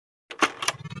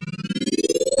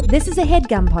This is a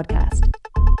HeadGum podcast.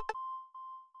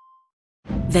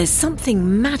 There's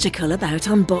something magical about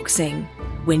unboxing.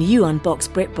 When you unbox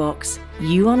BritBox,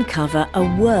 you uncover a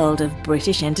world of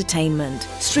British entertainment.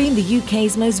 Stream the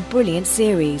UK's most brilliant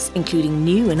series, including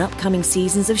new and upcoming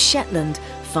seasons of Shetland,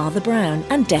 Father Brown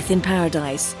and Death in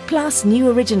Paradise. Plus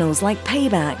new originals like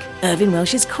Payback, Irving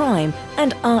Welsh's Crime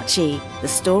and Archie, the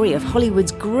story of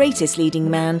Hollywood's greatest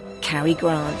leading man, Cary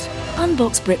Grant.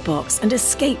 Unbox BritBox and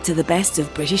escape to the best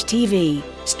of British TV.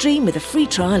 Stream with a free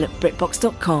trial at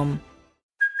BritBox.com.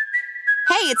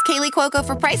 Hey, it's Kaylee Cuoco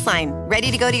for Priceline.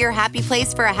 Ready to go to your happy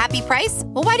place for a happy price?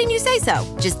 Well, why didn't you say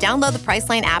so? Just download the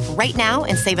Priceline app right now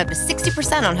and save up to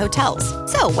 60% on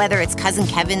hotels. So whether it's Cousin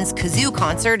Kevin's Kazoo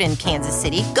Concert in Kansas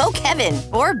City, go Kevin,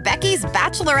 or Becky's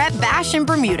Bachelorette Bash in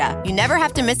Bermuda, you never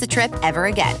have to miss a trip ever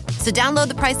again. So download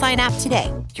the Priceline app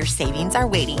today. Your savings are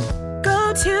waiting.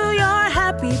 Go to your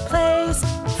happy place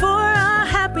for a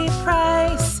happy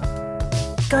price.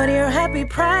 Go to your happy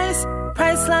price,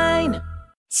 Priceline.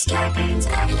 Scarpins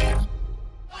Avenue.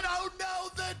 I don't know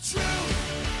the truth.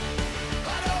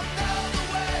 I don't know the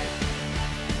way.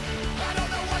 I don't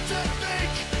know what to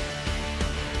think.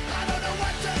 I don't know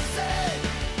what to say.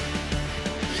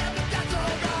 Yeah, but that's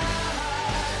alright.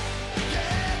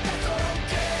 Yeah, that's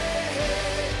okay.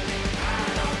 I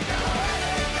don't know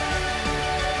anything.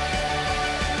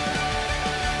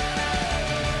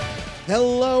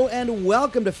 Hello and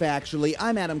welcome to Factually.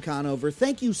 I'm Adam Conover.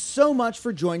 Thank you so much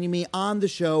for joining me on the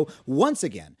show once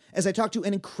again as I talk to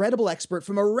an incredible expert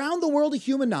from around the world of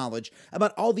human knowledge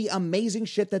about all the amazing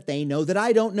shit that they know that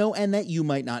I don't know and that you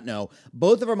might not know.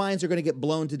 Both of our minds are going to get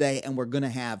blown today and we're going to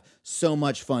have so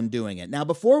much fun doing it. Now,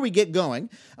 before we get going,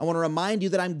 I want to remind you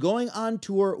that I'm going on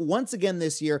tour once again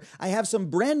this year. I have some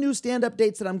brand new stand-up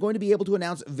dates that I'm going to be able to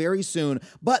announce very soon,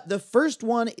 but the first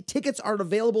one, tickets are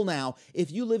available now if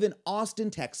you live in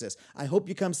Austin, Texas. I hope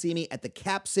you come see me at the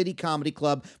Cap City Comedy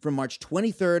Club from March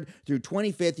 23rd through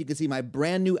 25th. You can see my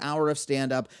brand new hour of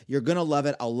stand-up. You're going to love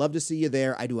it. I'll love to see you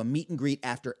there. I do a meet and greet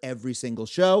after every single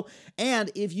show. And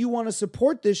if you want to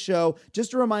support this show,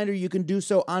 just a reminder, you can do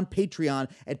so on Patreon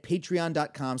at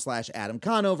patreon.com/Adam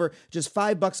Conover. Just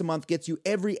 $5 a month gets you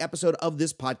every episode of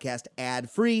this podcast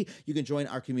ad-free. You can join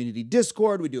our community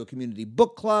Discord. We do a community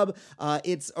book club.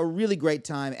 It's a really great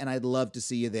time, and I'd love to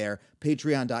see you there.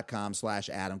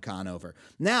 Patreon.com/Adam Conover.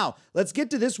 Now, let's get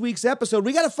to this week's episode.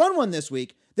 We got a fun one this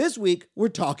week. This week, we're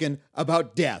talking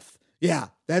about death. Yeah,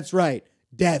 that's right.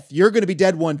 Death. You're going to be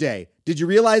dead one day. Did you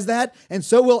realize that? And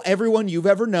so will everyone you've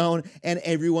ever known and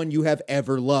everyone you have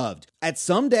ever loved. At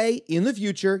some day in the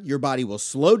future, your body will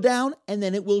slow down and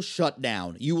then it will shut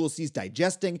down. You will cease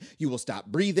digesting, you will stop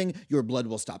breathing, your blood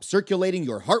will stop circulating,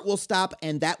 your heart will stop,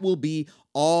 and that will be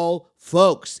all,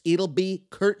 folks. It'll be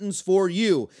curtains for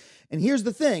you. And here's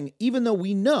the thing, even though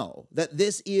we know that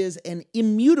this is an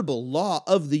immutable law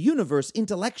of the universe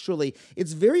intellectually,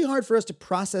 it's very hard for us to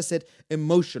process it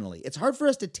emotionally. It's hard for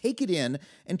us to take it in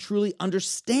and truly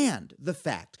understand the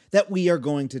fact that we are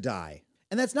going to die.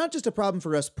 And that's not just a problem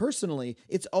for us personally,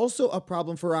 it's also a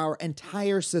problem for our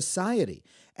entire society.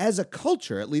 As a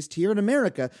culture, at least here in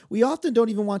America, we often don't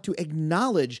even want to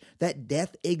acknowledge that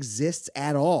death exists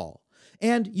at all.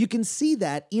 And you can see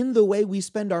that in the way we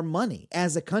spend our money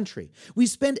as a country. We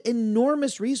spend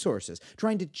enormous resources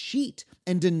trying to cheat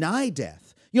and deny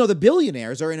death. You know, the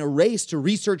billionaires are in a race to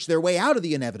research their way out of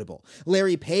the inevitable.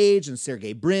 Larry Page and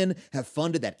Sergey Brin have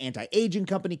funded that anti-aging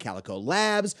company, Calico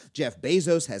Labs. Jeff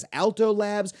Bezos has Alto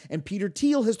Labs. And Peter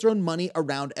Thiel has thrown money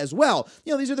around as well.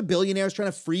 You know, these are the billionaires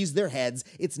trying to freeze their heads.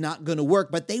 It's not going to work,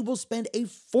 but they will spend a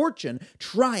fortune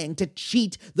trying to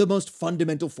cheat the most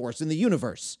fundamental force in the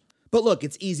universe. But look,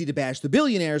 it's easy to bash the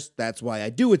billionaires. That's why I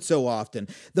do it so often.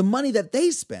 The money that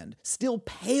they spend still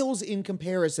pales in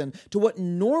comparison to what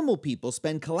normal people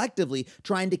spend collectively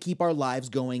trying to keep our lives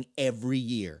going every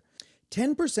year.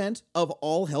 10% of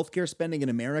all healthcare spending in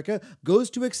America goes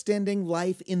to extending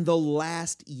life in the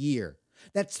last year.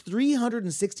 That's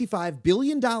 $365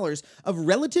 billion of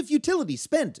relative utility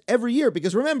spent every year.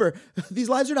 Because remember, these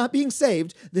lives are not being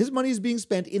saved. This money is being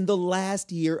spent in the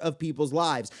last year of people's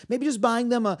lives. Maybe just buying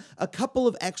them a couple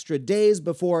of extra days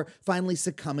before finally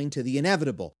succumbing to the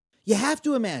inevitable. You have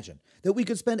to imagine that we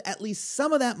could spend at least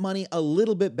some of that money a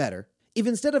little bit better if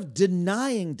instead of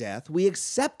denying death, we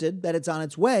accepted that it's on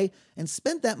its way and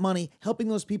spent that money helping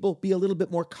those people be a little bit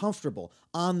more comfortable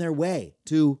on their way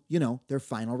to, their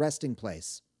final resting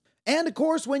place. And of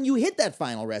course, when you hit that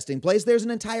final resting place, there's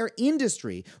an entire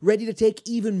industry ready to take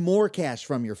even more cash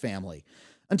from your family.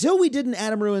 Until we did an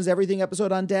Adam Ruins Everything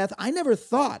episode on death, I never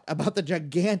thought about the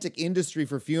gigantic industry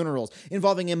for funerals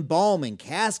involving embalming,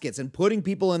 caskets, and putting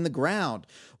people in the ground.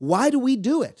 Why do we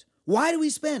do it? Why do we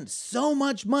spend so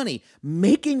much money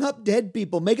making up dead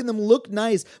people, making them look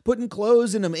nice, putting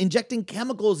clothes in them, injecting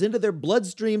chemicals into their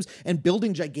bloodstreams, and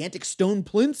building gigantic stone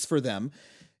plinths for them?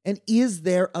 And is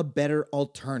there a better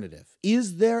alternative?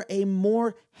 Is there a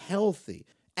more healthy,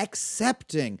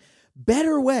 accepting,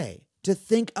 better way to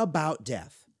think about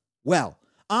death? Well,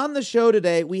 on the show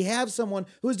today, we have someone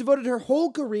who has devoted her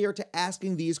whole career to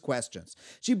asking these questions.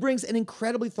 She brings an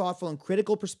incredibly thoughtful and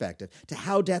critical perspective to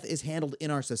how death is handled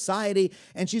in our society,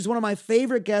 and she's one of my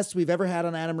favorite guests we've ever had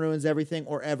on Adam Ruins Everything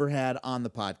or ever had on the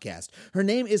podcast. Her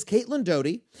name is Caitlin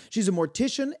Doughty. She's a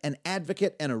mortician, an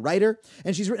advocate, and a writer,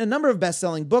 and she's written a number of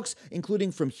best-selling books,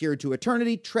 including From Here to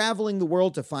Eternity, Traveling the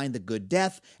World to Find the Good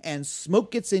Death, and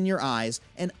Smoke Gets in Your Eyes,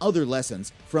 and other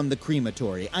lessons from the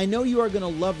crematory. I know you are going to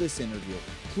love this interview.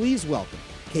 Please welcome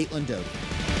Caitlin Doughty.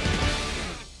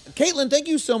 Caitlin, thank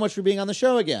you so much for being on the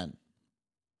show again.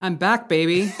 I'm back,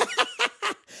 baby.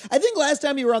 I think last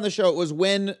time you were on the show, it was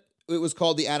when it was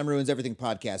called the Adam Ruins Everything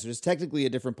podcast, which is technically a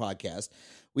different podcast.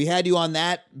 We had you on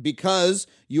that because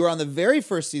you were on the very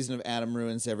first season of Adam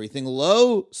Ruins Everything,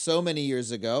 so many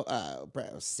years ago,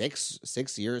 6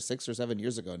 or 7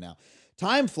 years ago now.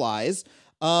 Time flies.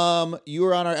 You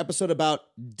were on our episode about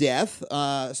death,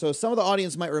 so some of the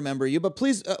audience might remember you, but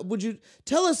please, would you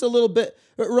tell us a little bit,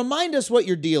 remind us what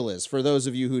your deal is for those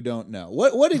of you who don't know.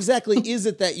 What exactly is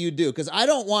it that you do? Because I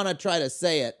don't want to try to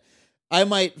say it. I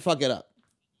might fuck it up.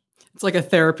 It's like a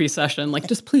therapy session. Like,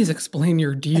 just please explain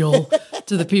your deal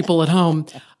to the people at home.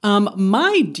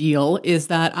 My deal is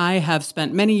that I have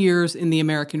spent many years in the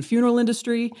American funeral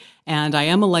industry, and I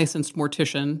am a licensed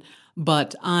mortician.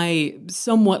 But I,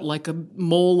 somewhat like a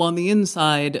mole on the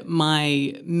inside,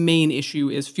 my main issue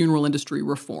is funeral industry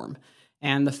reform.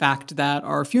 And the fact that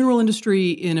our funeral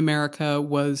industry in America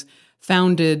was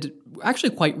founded actually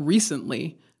quite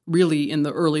recently, really in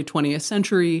the early 20th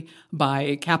century,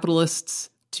 by capitalists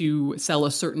to sell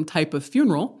a certain type of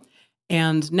funeral.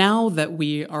 And now that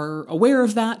we are aware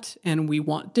of that and we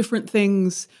want different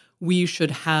things, we should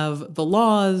have the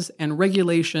laws and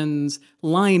regulations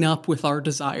line up with our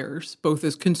desires, both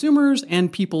as consumers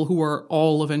and people who are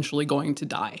all eventually going to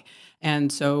die.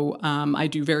 And so I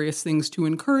do various things to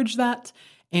encourage that.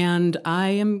 And I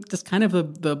am just kind of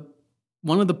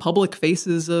one of the public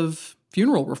faces of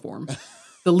funeral reform,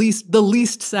 the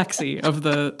least sexy of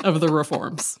the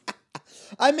reforms.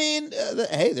 I mean,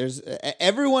 hey,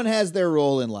 everyone has their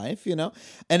role in life, and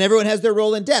everyone has their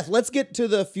role in death. Let's get to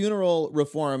the funeral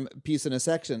reform piece in a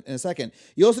second.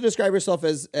 You also describe yourself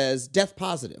as death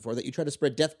positive, or that you try to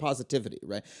spread death positivity,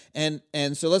 right? And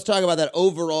so let's talk about that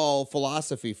overall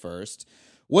philosophy first.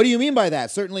 What do you mean by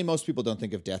that? Certainly, most people don't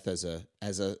think of death as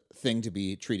a thing to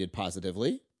be treated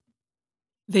positively.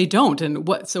 They don't, and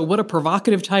what a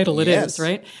provocative title it is,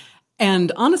 right?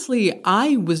 And honestly,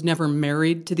 I was never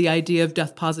married to the idea of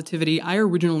death positivity. I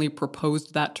originally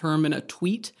proposed that term in a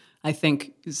tweet, I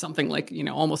think something like,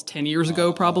 almost 10 years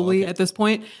ago, probably at this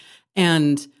point.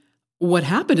 And what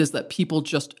happened is that people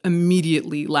just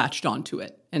immediately latched onto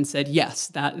it and said, yes,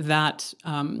 that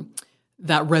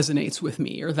resonates with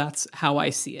me, or that's how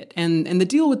I see it. And the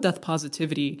deal with death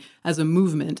positivity as a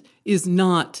movement is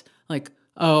not like,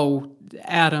 oh,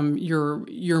 Adam,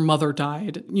 your mother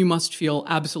died. You must feel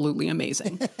absolutely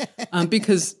amazing.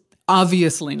 Because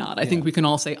obviously not. I think we can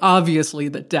all say, obviously,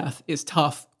 that death is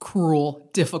tough, cruel,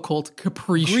 difficult,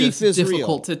 capricious,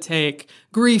 difficult to take.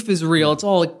 Grief is real. It's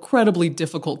all incredibly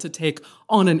difficult to take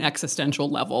on an existential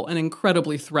level and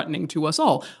incredibly threatening to us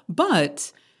all.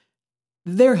 But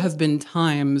there have been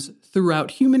times throughout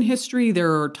human history,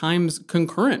 there are times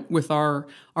concurrent with our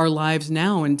lives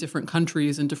now in different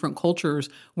countries and different cultures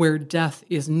where death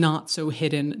is not so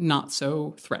hidden, not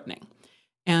so threatening.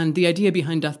 And the idea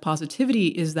behind death positivity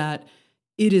is that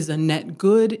it is a net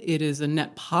good, it is a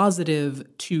net positive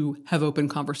to have open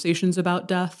conversations about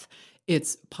death.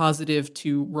 It's positive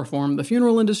to reform the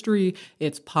funeral industry.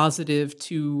 It's positive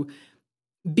to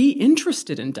be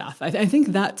interested in death. I think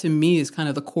that, to me, is kind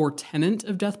of the core tenet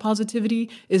of death positivity,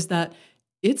 is that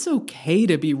it's okay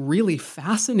to be really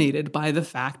fascinated by the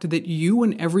fact that you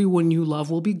and everyone you love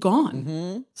will be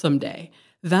gone someday.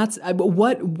 That's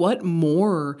what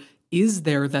more is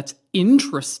there that's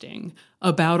interesting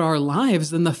about our lives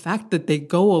than the fact that they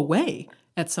go away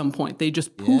at some point? They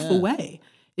just poof away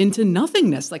into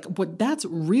nothingness. Like, that's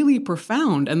really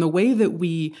profound. And the way that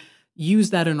we use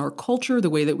that in our culture, the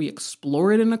way that we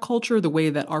explore it in a culture, the way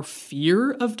that our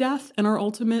fear of death and our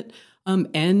ultimate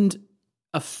end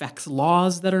affects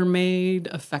laws that are made,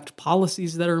 affect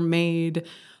policies that are made,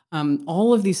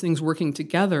 all of these things working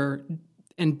together,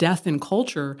 and death in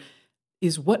culture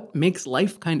is what makes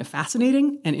life kind of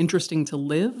fascinating and interesting to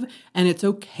live. And it's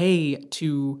okay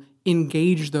to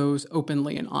engage those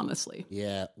openly and honestly.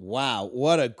 Yeah. Wow.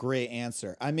 What a great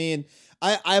answer. I mean,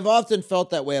 I've often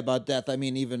felt that way about death. I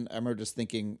mean, even I remember just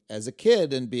thinking as a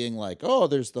kid and being like, oh,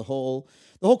 there's the whole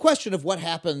question of what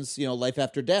happens, life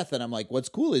after death. And I'm like, what's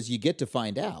cool is you get to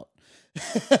find out.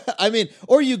 I mean,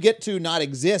 or you get to not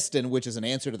exist, and which is an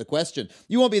answer to the question.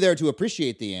 You won't be there to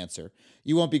appreciate the answer.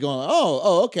 You won't be going,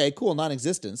 oh, okay, cool,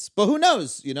 non-existence. But who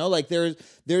knows? Like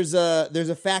there's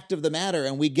a fact of the matter,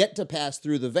 and we get to pass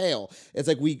through the veil. It's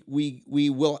like we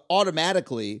will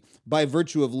automatically, by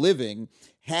virtue of living,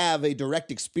 have a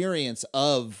direct experience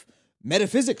of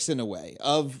metaphysics in a way,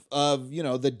 of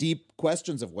the deep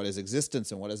questions of what is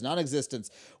existence and what is non-existence.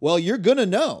 Well, you're gonna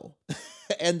know,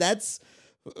 and that's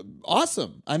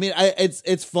awesome. I mean,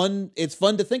 it's fun. It's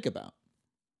fun to think about.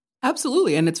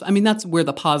 Absolutely. And that's where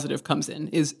the positive comes in,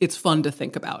 is it's fun to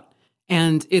think about.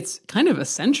 And it's kind of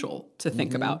essential to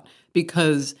think about,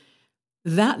 because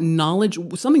that knowledge,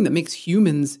 something that makes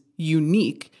humans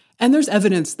unique, and there's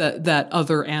evidence that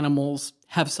other animals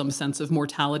have some sense of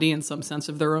mortality and some sense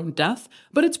of their own death,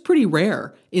 but it's pretty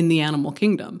rare in the animal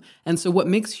kingdom. And so what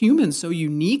makes humans so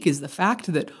unique is the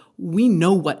fact that we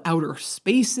know what outer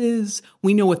space is.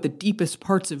 We know what the deepest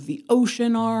parts of the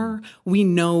ocean are. We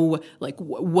know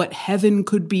what heaven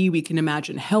could be. We can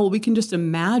imagine hell. We can just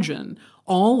imagine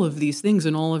all of these things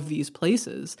in all of these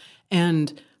places.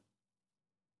 And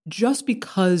just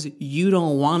because you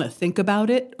don't want to think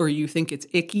about it, or you think it's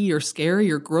icky or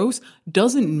scary or gross,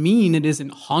 doesn't mean it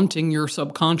isn't haunting your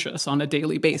subconscious on a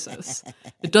daily basis.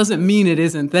 It doesn't mean it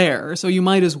isn't there. So you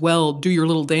might as well do your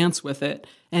little dance with it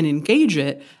and engage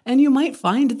it, and you might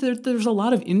find that there's a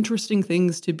lot of interesting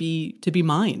things to be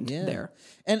mined there.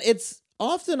 And it's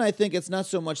often, I think, it's not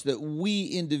so much that we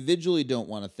individually don't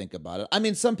want to think about it. I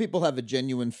mean, some people have a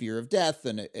genuine fear of death,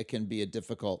 and it can be a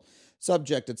difficult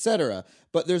subject, etc.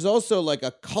 But there's also like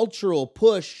a cultural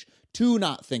push to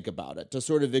not think about it, to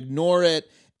sort of ignore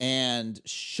it and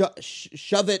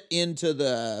shove it into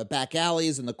the back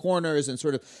alleys and the corners and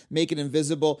sort of make it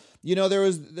invisible. There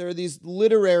are these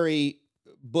literary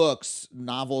books,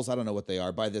 novels, I don't know what they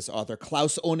are, by this author,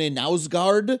 Klaus One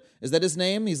Nausgaard. Is that his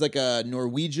name? He's like a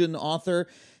Norwegian author.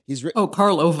 He's written... Oh,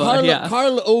 Karl Ove, yeah.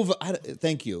 Karl Ove,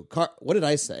 thank you. What did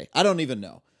I say? I don't even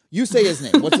know. You say his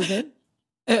name. What's his name?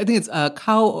 I think it's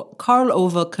Karl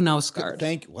Ove Knausgaard.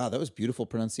 Thank you. Wow, that was beautiful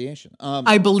pronunciation.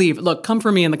 I believe. Look, come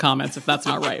for me in the comments if that's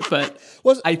not right. But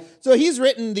so he's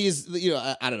written these,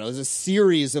 I don't know, there's a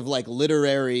series of like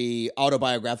literary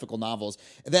autobiographical novels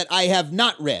that I have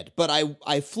not read, but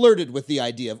I flirted with the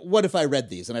idea of what if I read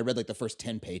these, and I read like the first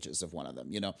 10 pages of one of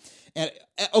them, And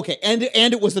okay, and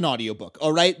it was an audiobook.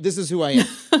 All right, this is who I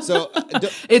am. So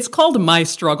it's called My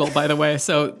Struggle, by the way.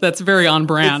 So that's very on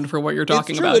brand for what you're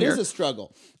talking about here. It is a struggle.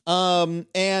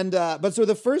 But so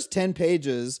the first 10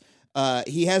 pages,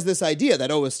 he has this idea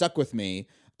that always stuck with me.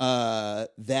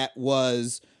 That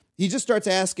was, he just starts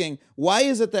asking, why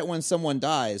is it that when someone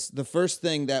dies, the first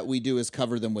thing that we do is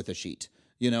cover them with a sheet,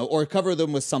 or cover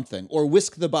them with something, or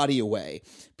whisk the body away?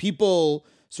 People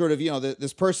sort of,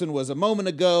 this person was a moment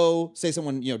ago, say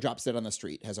someone, drops dead on the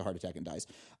street, has a heart attack and dies.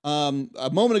 A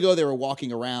moment ago, they were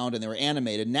walking around and they were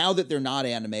animated. Now that they're not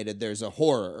animated, there's a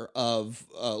horror of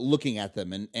looking at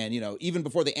them. And even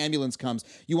before the ambulance comes,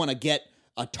 you want to get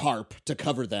a tarp to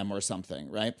cover them or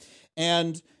something, right?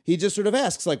 And he just sort of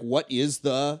asks, like, what is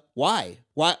the why?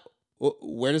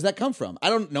 Where does that come from? I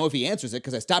don't know if he answers it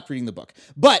because I stopped reading the book.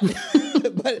 But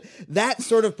but that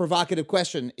sort of provocative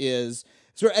question is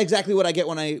sort of exactly what I get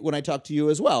when I talk to you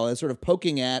as well. It's sort of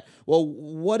poking at, well,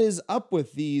 what is up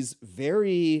with these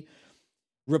very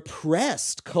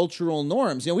repressed cultural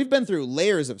norms? We've been through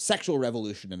layers of sexual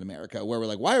revolution in America where we're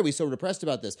like, why are we so repressed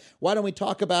about this? Why don't we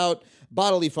talk about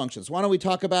bodily functions? Why don't we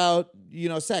talk about,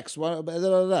 sex?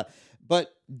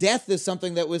 But death is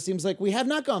something that seems like we have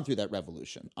not gone through that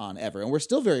revolution on ever. And we're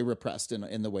still very repressed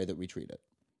in the way that we treat it.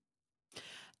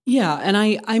 Yeah, and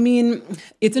I mean,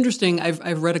 it's interesting.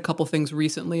 I've read a couple things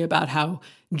recently about how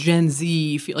Gen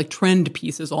Z like trend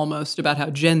pieces almost about how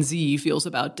Gen Z feels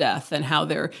about death and how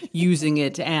they're using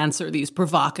it to answer these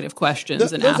provocative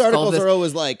questions. And those ask articles all this. Are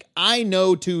always like, I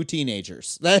know 2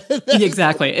 teenagers.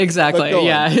 Exactly.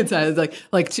 Yeah, it's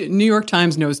like New York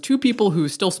Times knows 2 people who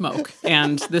still smoke,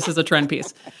 and this is a trend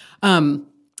piece.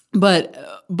 But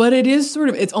it is sort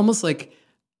of, it's almost like,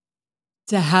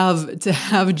 to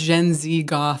have Gen Z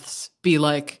goths be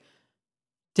like,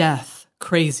 death,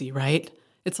 crazy, right?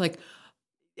 It's like,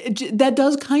 that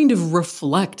does kind of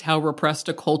reflect how repressed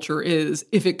a culture is.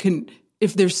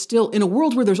 If there's still, in a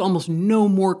world where there's almost no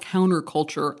more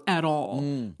counterculture at all,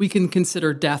 we can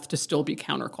consider death to still be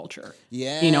counterculture.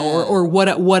 Yeah. Or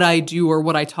what I do or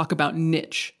what I talk about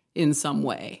niche in some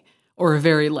way, or a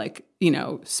very like,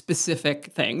 specific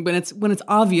thing. But when it's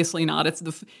obviously not. It's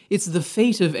the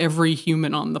fate of every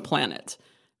human on the planet.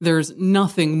 There's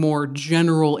nothing more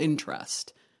general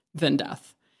interest than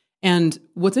death. And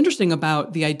what's interesting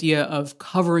about the idea of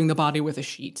covering the body with a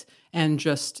sheet and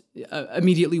just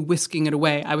immediately whisking it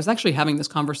away, I was actually having this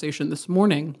conversation this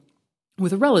morning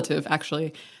with a relative,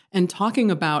 actually, and talking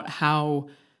about how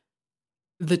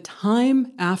the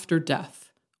time after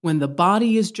death, when the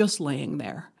body is just laying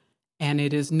there, and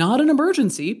it is not an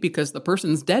emergency because the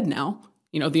person's dead now,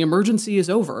 the emergency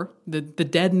is over, the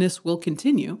deadness will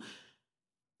continue.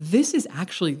 This is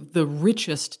actually the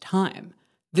richest time,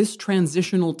 this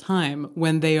transitional time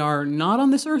when they are not on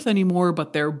this earth anymore,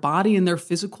 but their body and their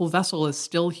physical vessel is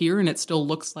still here and it still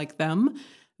looks like them.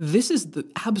 This is the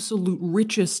absolute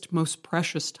richest, most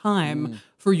precious time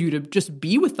for you to just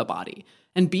be with the body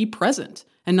and be present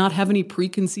and not have any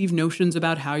preconceived notions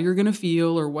about how you're going to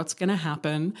feel or what's going to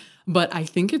happen. But I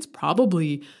think it's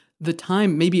probably the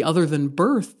time, maybe other than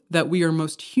birth, that we are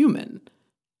most human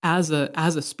as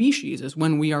a species, is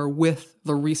when we are with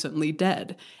the recently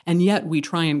dead. And yet we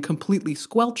try and completely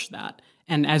squelch that.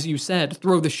 And as you said,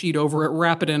 throw the sheet over it,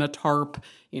 wrap it in a tarp.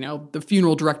 The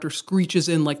funeral director screeches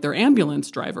in like they're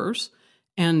ambulance drivers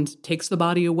and takes the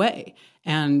body away.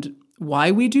 And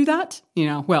why we do that?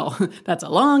 Well, that's a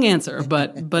long answer,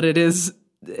 but it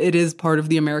is part of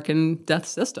the American death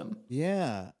system.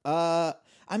 Yeah.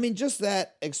 Just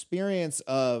that experience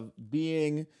of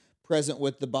being present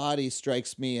with the body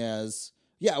strikes me as,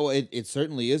 it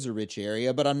certainly is a rich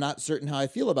area, but I'm not certain how I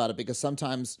feel about it, because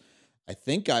sometimes I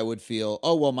think I would feel,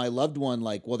 oh, well, my loved one,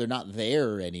 they're not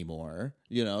there anymore,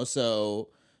 so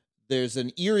there's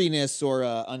an eeriness or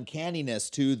a uncanniness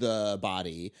to the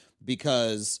body,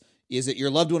 because is it your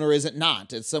loved one or is it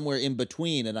not? It's somewhere in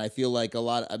between, and I feel like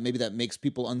maybe that makes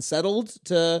people unsettled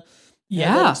to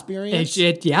have that experience.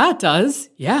 It does.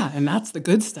 Yeah, and that's the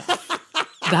good stuff.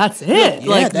 That's it.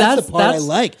 Yeah, that's the part I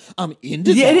like. I'm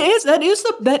into that. It is.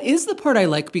 That is the part I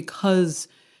like, because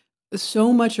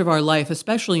so much of our life,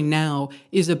 especially now,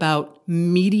 is about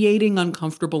mediating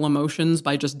uncomfortable emotions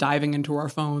by just diving into our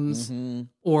phones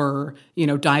or,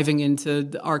 diving into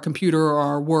our computer or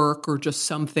our work or just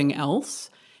something else.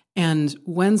 And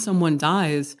when someone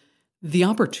dies, the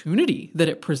opportunity that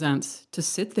it presents to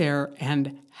sit there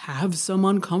and have some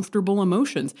uncomfortable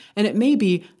emotions. And it may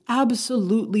be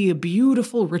absolutely a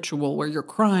beautiful ritual where you're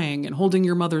crying and holding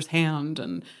your mother's hand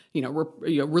and,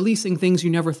 releasing things you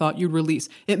never thought you'd release.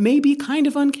 It may be kind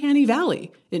of uncanny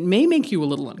valley. It may make you a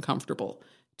little uncomfortable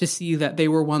to see that they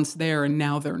were once there and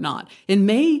now they're not. It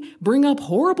may bring up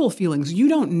horrible feelings. You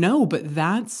don't know, but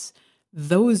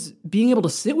being able to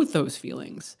sit with those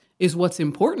feelings is what's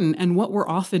important and what we're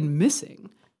often missing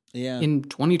in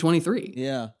 2023.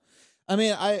 Yeah.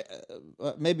 I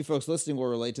maybe folks listening will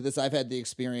relate to this. I've had the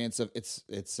experience of it's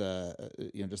just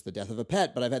the death of a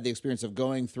pet, but I've had the experience of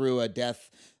going through a death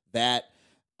that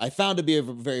I found to be a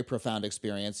very profound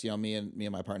experience. Me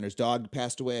and my partner's dog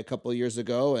passed away a couple of years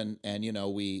ago, and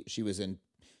she was in,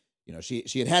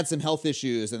 she had some health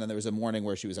issues, and then there was a morning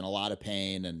where she was in a lot of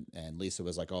pain, and Lisa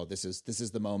was like, oh, this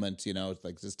is the moment,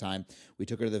 like this time. We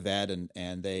took her to the vet,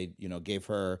 and they, gave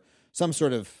her some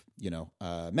sort of,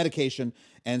 medication.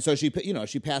 And so she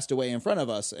passed away in front of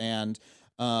us. And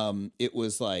it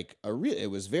was like it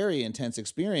was very intense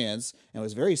experience, and it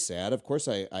was very sad. Of course,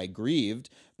 I grieved,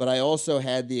 but I also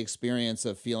had the experience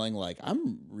of feeling like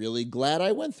I'm really glad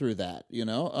I went through that,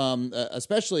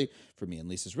 especially for me and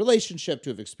Lisa's relationship, to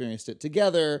have experienced it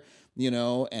together,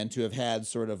 and to have had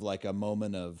sort of like a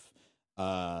moment of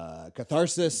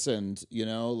catharsis, and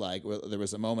there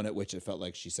was a moment at which it felt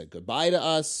like she said goodbye to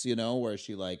us, where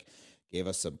she gave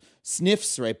us some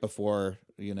sniffs right before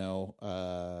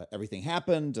everything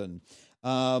happened, and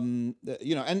and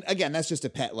again, that's just a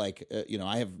pet.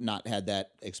 I have not had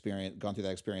that experience, gone through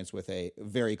that experience with a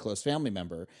very close family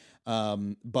member,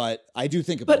 but I do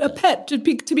think about. But a pet, to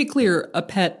be clear, a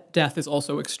pet death is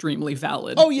also extremely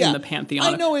valid. in the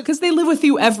pantheon. I know because they live with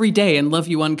you every day and love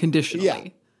you unconditionally. Yeah.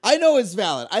 I know it's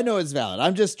valid.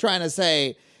 I'm just trying to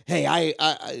say, hey,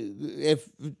 if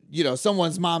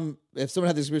someone's mom, if someone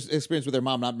had this experience with their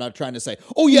mom, I'm not trying to say,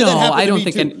 oh yeah, that happened to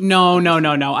me too. No.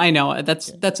 I know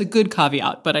that's a good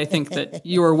caveat, but I think that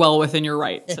you are well within your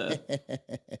right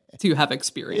to have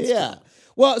experienced. Yeah. That.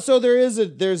 Well, so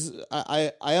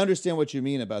I understand what you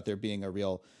mean about there being a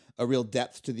real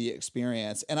depth to the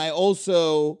experience, and I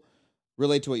also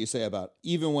relate to what you say about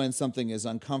even when something is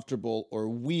uncomfortable or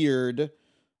weird,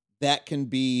 that can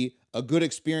be a good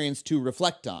experience to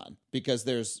reflect on, because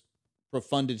there's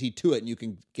profundity to it and you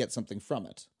can get something from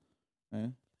it.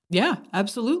 Right? Yeah,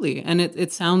 absolutely. And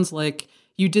it sounds like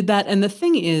you did that. And the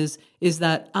thing is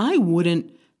that I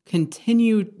wouldn't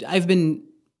continue. I've been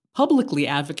publicly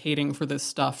advocating for this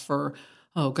stuff for,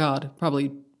 oh God,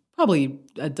 probably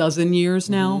a dozen years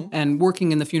now, and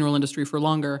working in the funeral industry for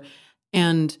longer.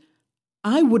 And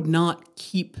I would not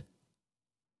keep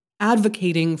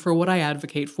advocating for what I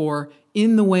advocate for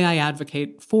in the way I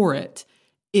advocate for it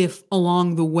if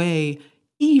along the way,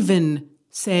 even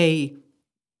say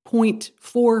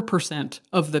 0.4%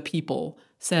 of the people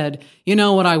said, you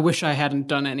know what, I wish I hadn't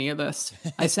done any of this.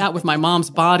 I sat with my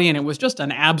mom's body and it was just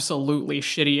an absolutely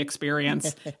shitty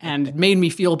experience and it made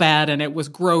me feel bad and it was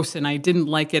gross and I didn't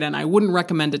like it and I wouldn't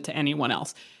recommend it to anyone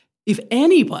else. If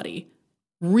anybody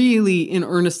really in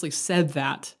earnestly said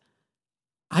that,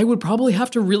 I would probably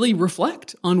have to really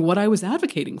reflect on what I was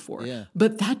advocating for. Yeah.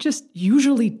 But that just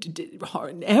usually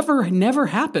never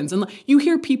happens. And you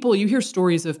hear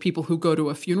stories of people who go to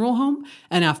a funeral home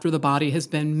and after the body has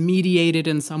been mediated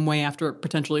in some way, after it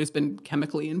potentially has been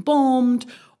chemically embalmed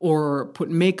or put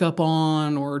makeup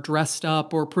on or dressed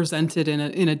up or presented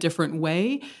in a different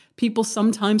way, people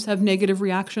sometimes have negative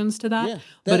reactions to that. Yeah,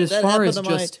 but as far as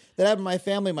just... That happened to my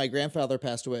family. My grandfather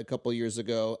passed away a couple years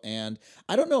ago, and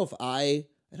I don't know if I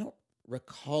don't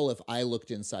recall if I looked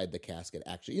inside the casket,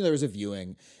 actually. There was a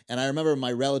viewing, and I remember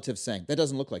my relatives saying, that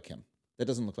doesn't look like him. That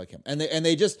doesn't look like him. And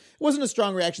they just, it wasn't a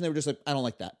strong reaction. They were just like, I don't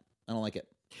like that. I don't like it.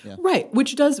 Yeah. Right,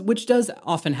 which does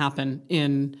often happen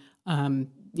in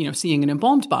seeing an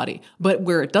embalmed body. But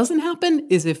where it doesn't happen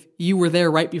is if you were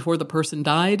there right before the person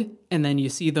died, and then you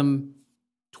see them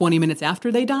 20 minutes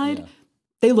after they died,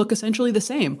 they look essentially the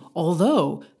same,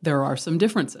 although there are some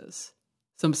differences.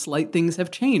 Some slight things have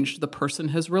changed. The person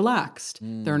has relaxed.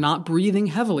 They're not breathing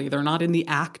heavily. They're not in the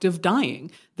act of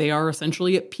dying. They are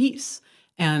essentially at peace.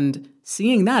 And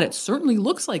seeing that, it certainly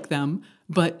looks like them,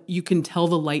 but you can tell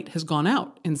the light has gone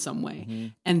out in some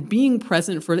way. And being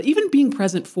present for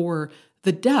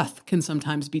the death can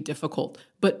sometimes be difficult.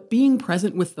 But being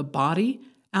present with the body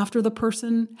after the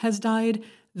person has died,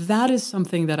 that is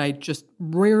something that I just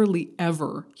rarely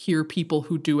ever hear people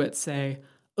who do it say,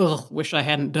 ugh, wish I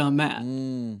hadn't done that.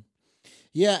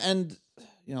 Yeah, and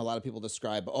a lot of people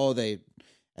describe,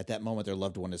 at that moment their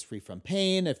loved one is free from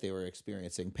pain, if they were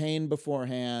experiencing pain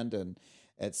beforehand, and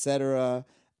etc.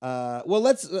 Well,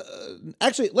 let's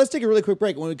take a really quick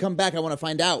break. When we come back, I want to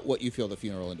find out what you feel the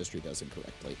funeral industry does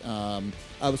incorrectly.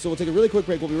 So we'll take a really quick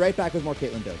break. We'll be right back with more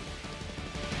Caitlin Doughty.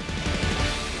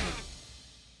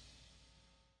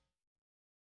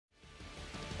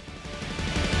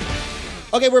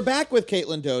 Okay, we're back with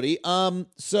Caitlin Doughty. I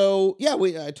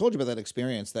told you about that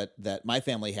experience that my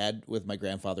family had with my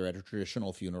grandfather at a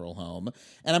traditional funeral home,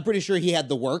 and I'm pretty sure he had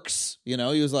the works. He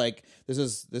was like, "This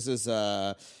is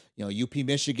UP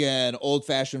Michigan, old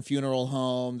fashioned funeral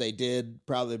home. They've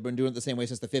been doing it the same way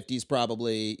since the 50s,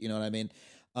 probably. You know what I mean?"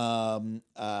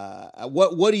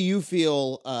 What do you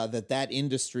feel that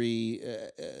industry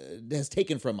has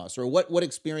taken from us, or what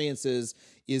experiences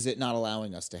is it not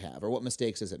allowing us to have, or what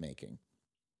mistakes is it making?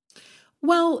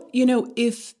 Well,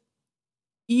 if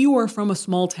you are from a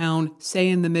small town, say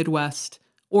in the Midwest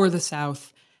or the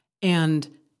South, and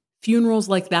funerals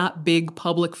like that, big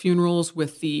public funerals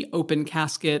with the open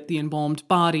casket, the embalmed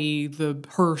body, the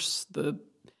hearse, the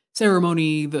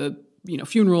ceremony, the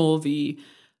funeral, the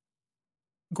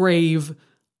grave,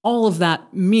 all of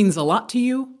that means a lot to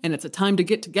you, and it's a time to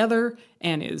get together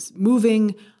and is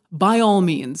moving. By all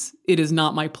means, it is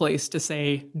not my place to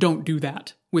say, don't do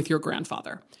that with your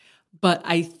grandfather. But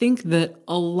I think that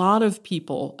a lot of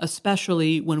people,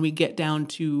 especially when we get down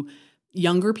to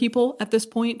younger people at this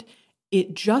point,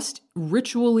 it just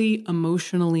ritually,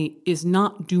 emotionally is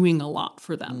not doing a lot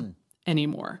for them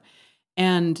anymore.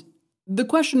 And the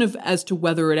question as to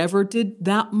whether it ever did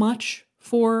that much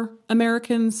for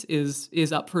Americans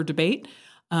is up for debate,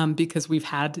 because we've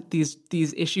had these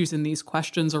issues and these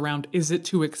questions around, is it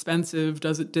too expensive?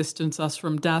 Does it distance us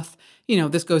from death?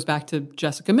 This goes back to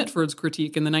Jessica Mitford's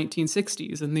critique in the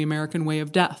 1960s and the American way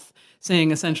of death,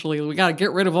 saying essentially, we got to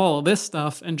get rid of all of this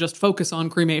stuff and just focus on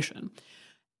cremation.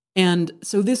 And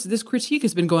so this critique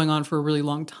has been going on for a really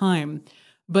long time.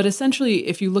 But essentially,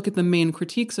 if you look at the main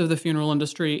critiques of the funeral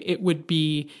industry, it would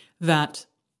be that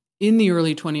in the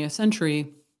early 20th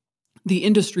century, the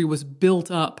industry was built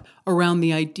up around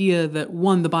the idea that,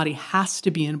 one, the body has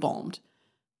to be embalmed,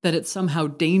 that it's somehow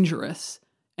dangerous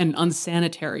and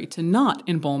unsanitary to not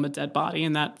embalm a dead body,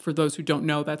 and that, for those who don't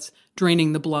know, that's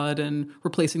draining the blood and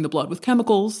replacing the blood with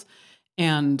chemicals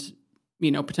and,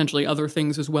 potentially other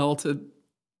things as well to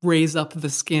raise up the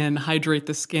skin, hydrate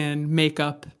the skin,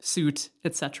 makeup, suit,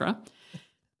 etc.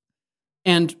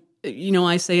 And,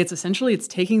 I say it's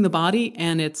taking the body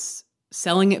and it's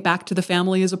selling it back to the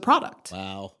family as a product.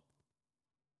 Wow.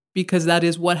 Because that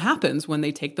is what happens when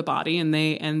they take the body and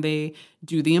they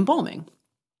do the embalming.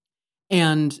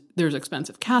 And there's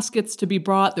expensive caskets to be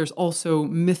brought. There's also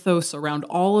mythos around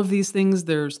all of these things.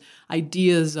 There's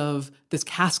ideas of this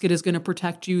casket is going to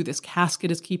protect you. This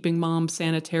casket is keeping mom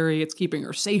sanitary. It's keeping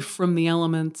her safe from the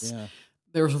elements. Yeah.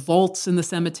 There's vaults in the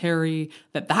cemetery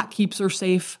that keeps her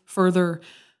safe further.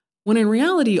 When in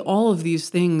reality, all of these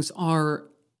things are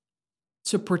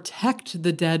to protect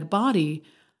the dead body,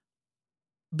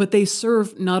 but they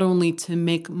serve not only to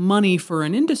make money for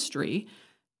an industry,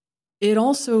 it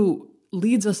also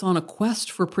leads us on a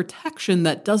quest for protection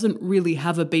that doesn't really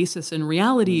have a basis in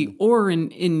reality or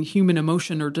in human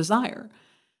emotion or desire.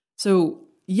 So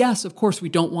yes, of course, we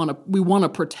want to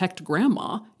protect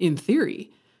grandma in theory,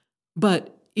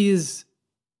 but is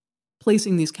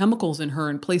placing these chemicals in her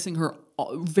and placing her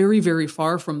very, very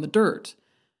far from the dirt,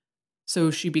 so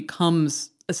she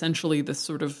becomes essentially this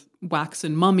sort of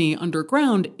waxen mummy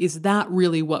underground, is that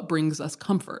really what brings us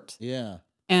comfort? Yeah.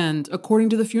 And according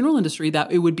to the funeral industry,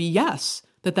 that it would be yes,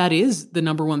 that is the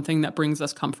number one thing that brings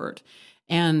us comfort.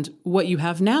 And what you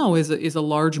have now is a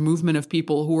large movement of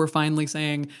people who are finally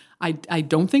saying, I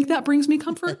don't think that brings me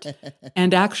comfort.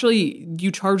 And actually,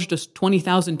 you charged us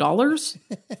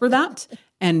 $20,000 for that.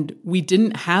 And we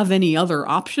didn't have any other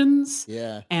options.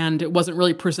 Yeah. And it wasn't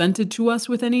really presented to us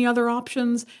with any other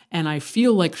options. And I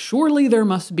feel like surely there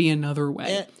must be another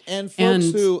way. And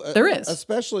folks who, there is.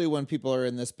 especially when people are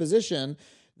in this position,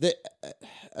 that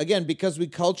again, because we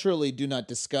culturally do not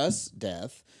discuss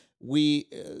death, we,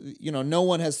 no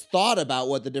one has thought about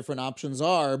what the different options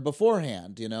are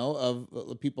beforehand,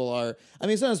 of people are,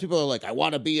 sometimes people are like, I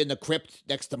want to be in the crypt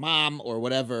next to mom or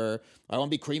whatever. I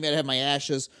want to be cremated, have my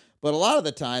ashes. But a lot of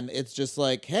the time it's just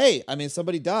like, hey,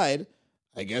 somebody died.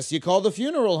 I guess you call the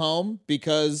funeral home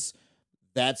because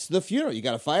that's the funeral. You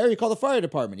got a fire, you call the fire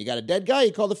department. You got a dead guy,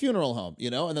 you call the funeral home,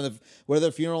 and then where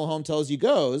the funeral home tells you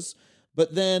goes.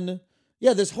 But then,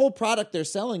 this whole product they're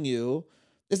selling you,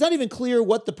 it's not even clear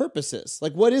what the purpose is.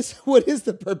 Like, what is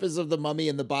the purpose of the mummy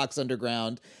in the box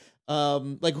underground?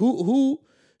 Sure,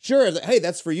 hey,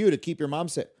 that's for you to keep your mom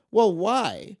safe. Well,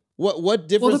 why? What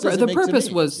difference does it make purpose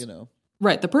to me? Was,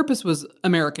 right, the purpose was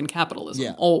American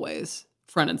capitalism, always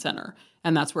front and center.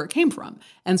 And that's where it came from.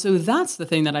 And so that's the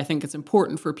thing that I think is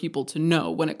important for people to know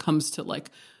when it comes to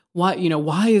like,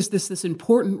 why is this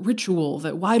important ritual?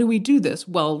 Why do we do this?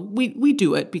 Well, we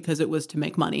do it because it was to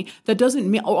make money. That doesn't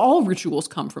mean all rituals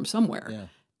come from somewhere.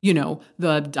 Yeah.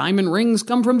 The diamond rings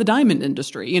come from the diamond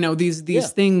industry.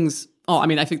 These things. Oh,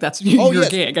 I think that's your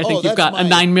gig. I think you've got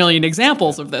 9 million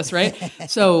examples of this, right?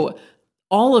 So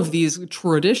all of these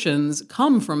traditions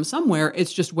come from somewhere.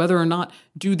 It's just whether or not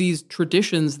do these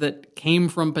traditions that came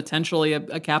from potentially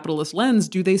a capitalist lens,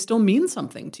 do they still mean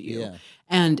something to you? Yeah.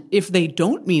 And if they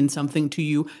don't mean something to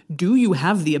you, do you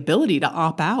have the ability to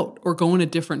opt out or go in a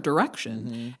different direction?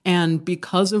 Mm-hmm. And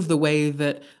because of the way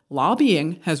that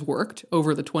lobbying has worked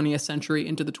over the 20th century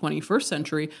into the 21st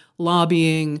century,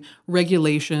 lobbying,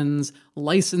 regulations,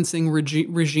 licensing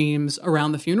regimes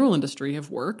around the funeral industry have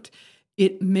worked,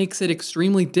 it makes it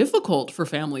extremely difficult for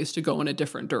families to go in a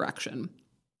different direction.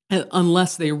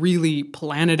 Unless they really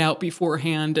plan it out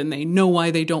beforehand and they know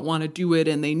why they don't want to do it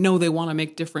and they know they want to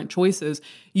make different choices,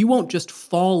 you won't just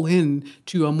fall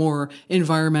into a more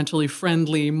environmentally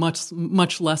friendly,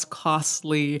 much less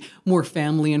costly, more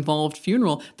family-involved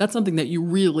funeral. That's something that you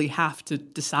really have to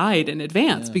decide in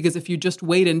advance, because if you just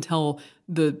wait until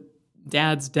the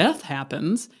dad's death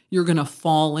happens, you're going to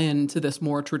fall into this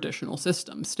more traditional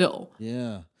system still.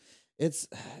 Yeah. It's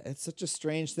such a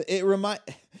strange thing. It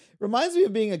reminds me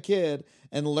of being a kid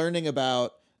and learning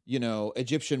about,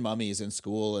 Egyptian mummies in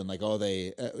school and like,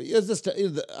 it's just,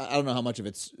 I don't know how much of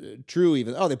it's true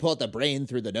even. Oh, they pull out the brain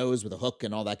through the nose with a hook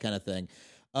and all that kind of thing.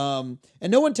 And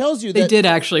no one tells you that they did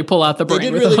actually pull out the brain. They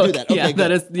did with really a hook. do that. Okay,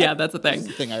 that's a thing. That's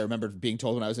the thing I remember being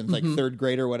told when I was in like third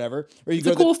grade or whatever. Or it's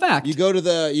a cool fact. You go to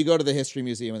the history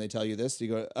museum and they tell you this.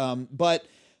 You go, but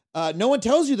no one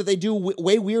tells you that they do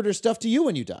way weirder stuff to you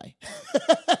when you die.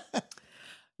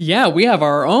 Yeah, we have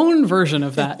our own version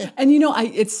of that. And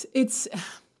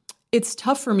it's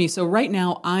tough for me. So right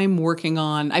now I'm working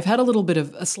on, I've had a little bit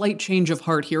of a slight change of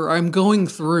heart here. Or I'm going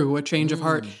through a change of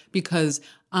heart because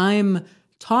I'm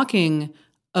talking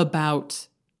about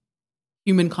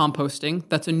human composting.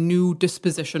 That's a new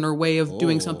disposition or way of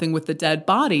doing something with the dead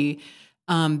body.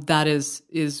 That is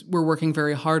we're working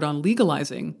very hard on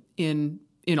legalizing in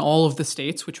all of the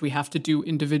states, which we have to do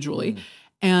individually.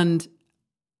 And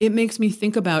it makes me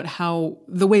think about how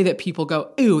the way that people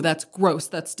go, ew, that's gross,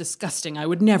 that's disgusting, I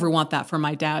would never want that for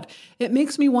my dad. It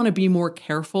makes me want to be more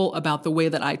careful about the way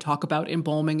that I talk about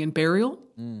embalming and burial.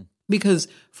 Because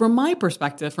from my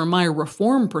perspective, from my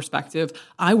reform perspective,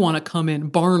 I want to come in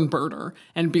barn burner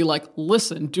and be like,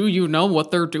 listen, do you know what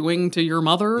they're doing to your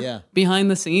mother behind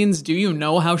the scenes? Do you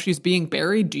know how she's being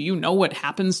buried? Do you know what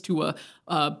happens to a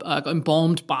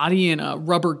embalmed body in a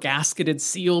rubber gasketed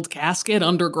sealed casket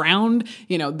underground?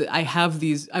 You know,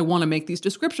 I want to make these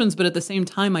descriptions, but at the same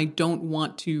time, I don't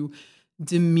want to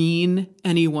demean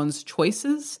anyone's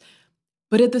choices.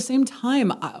 But at the same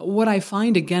time, what I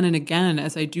find again and again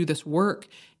as I do this work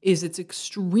is it's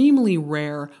extremely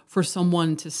rare for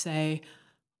someone to say,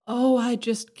 oh, I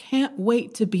just can't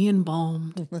wait to be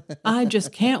embalmed. I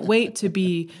just can't wait to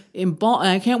be embalmed.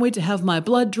 I can't wait to have my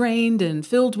blood drained and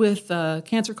filled with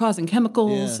cancer-causing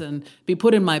chemicals and be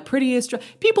put in my prettiest dress.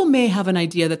 People may have an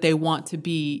idea that they want to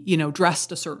be,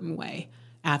 dressed a certain way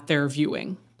at their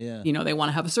viewing. Yeah. They want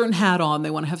to have a certain hat on.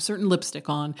 They want to have certain lipstick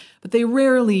on. But they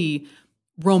rarely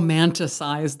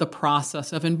romanticize the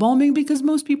process of embalming because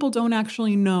most people don't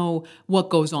actually know what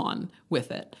goes on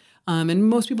with it. And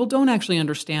most people don't actually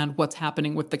understand what's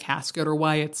happening with the casket or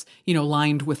why it's,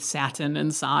 lined with satin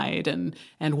inside and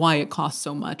why it costs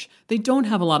so much. They don't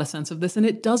have a lot of sense of this, and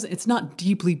it's not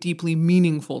deeply, deeply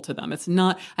meaningful to them. It's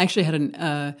not, I actually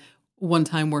had one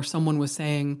time where someone was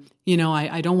saying,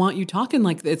 I don't want you talking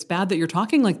like this. It's bad that you're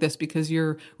talking like this because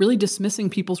you're really dismissing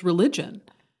people's religion.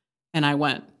 And I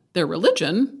went, their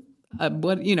religion?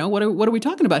 What are we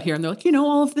talking about here? And they're like,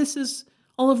 all of this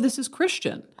is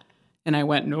Christian. And I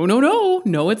went,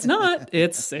 no, it's not.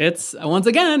 It's once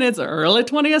again, it's early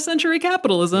 20th century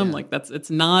capitalism. Yeah. Like it's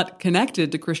not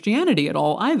connected to Christianity at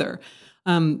all either.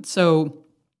 So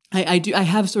I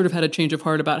have sort of had a change of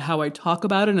heart about how I talk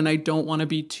about it, and I don't want to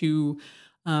be too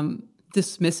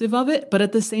dismissive of it. But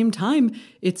at the same time,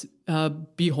 it's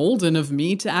beholden of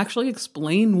me to actually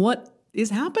explain what is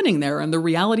happening there and the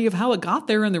reality of how it got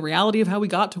there and the reality of how we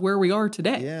got to where we are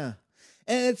today. Yeah.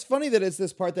 And it's funny that it's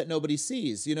this part that nobody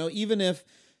sees, even if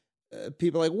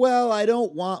people are like, well, I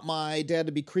don't want my dad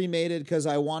to be cremated because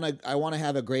I want to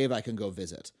have a grave I can go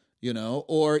visit,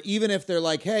 or even if they're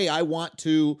like, hey, I want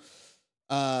to,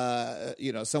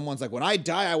 someone's like, when I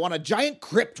die, I want a giant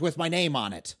crypt with my name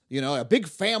on it, a big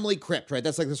family crypt, right?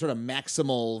 That's like the sort of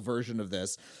maximal version of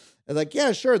this. Like,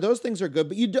 yeah, sure, those things are good,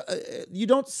 but you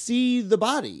don't see the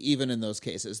body even in those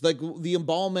cases. Like the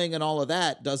embalming and all of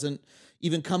that doesn't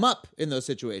even come up in those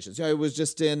situations. I was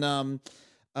just in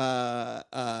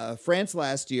France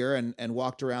last year and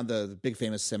walked around the big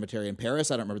famous cemetery in Paris.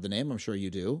 I don't remember the name. I'm sure you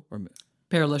do.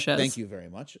 Père Lachaise. Thank you very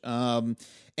much. And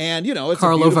it's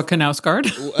Karlova Knausgaard.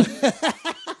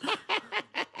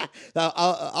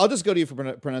 I'll just go to you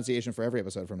for pronunciation for every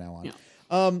episode from now on. Yeah.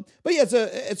 But yeah,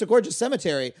 it's a gorgeous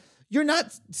cemetery. You're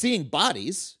not seeing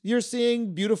bodies. You're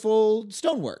seeing beautiful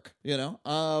stonework,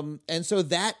 and so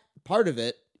that part of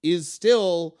it is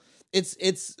still,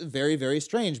 it's very, very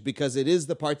strange because it is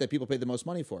the part that people pay the most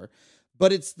money for,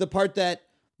 but it's the part that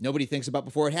nobody thinks about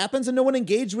before it happens and no one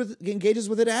engages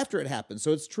with it after it happens.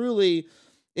 So it's truly,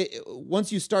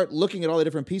 once you start looking at all the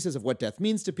different pieces of what death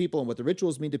means to people and what the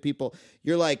rituals mean to people,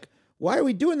 you're like, why are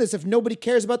we doing this if nobody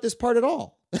cares about this part at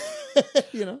all?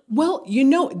 Well,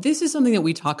 this is something that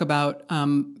we talk about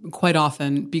quite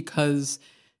often because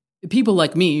people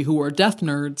like me who are death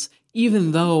nerds,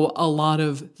 even though a lot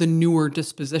of the newer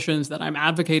dispositions that I'm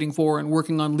advocating for and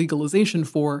working on legalization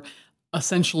for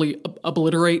essentially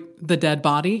obliterate the dead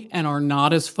body and are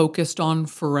not as focused on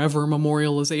forever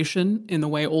memorialization in the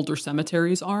way older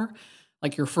cemeteries are,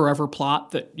 like your forever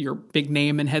plot that your big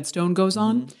name and headstone goes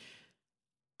on.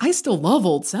 I still love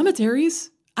old cemeteries.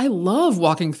 I love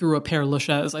walking through a Père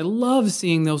Lachaise. I love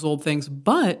seeing those old things.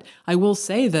 But I will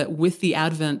say that with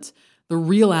the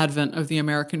real advent of the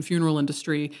American funeral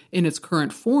industry in its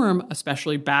current form,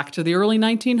 especially back to the early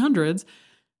 1900s,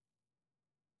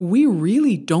 we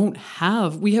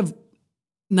have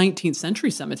 19th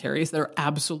century cemeteries that are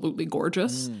absolutely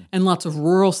gorgeous and lots of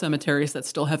rural cemeteries that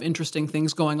still have interesting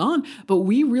things going on. But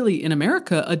we really, in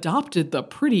America, adopted the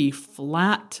pretty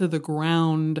flat to the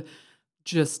ground,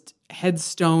 just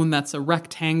headstone that's a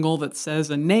rectangle that says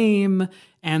a name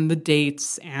and the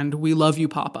dates and we love you,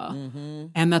 Papa.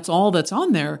 And that's all that's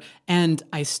on there. And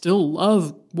I still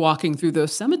love walking through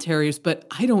those cemeteries, but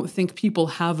I don't think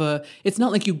people it's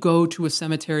not like you go to a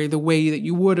cemetery the way that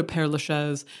you would a Père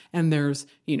Lachaise and there's,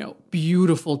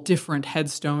 beautiful different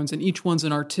headstones and each one's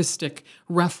an artistic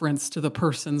reference to the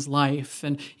person's life.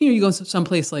 And, you go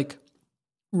someplace like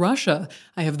Russia.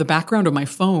 I have the background of my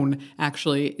phone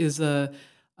actually is a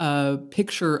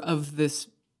picture of this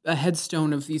a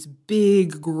headstone of these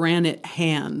big granite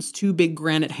hands, 2 big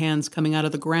granite hands coming out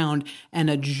of the ground, and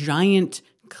a giant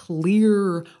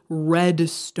clear red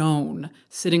stone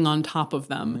sitting on top of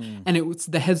them. And it was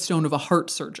the headstone of a heart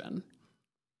surgeon.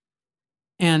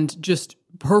 And just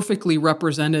perfectly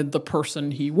represented the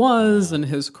person he was and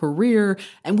his career.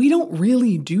 And we don't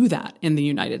really do that in the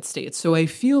United States. So I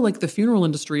feel like the funeral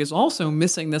industry is also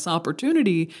missing this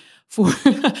opportunity for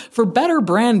for better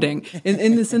branding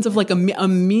in the sense of like a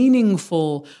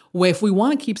meaningful way. If we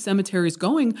want to keep cemeteries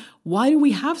going, why do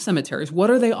we have cemeteries? What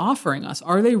are they offering us?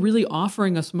 Are they really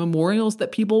offering us memorials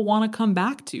that people want to come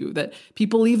back to, that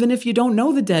people, even if you don't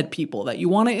know the dead people, that you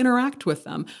want to interact with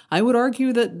them? I would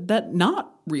argue that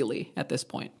not really at this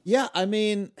point. Yeah, I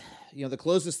mean, the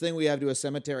closest thing we have to a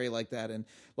cemetery like that in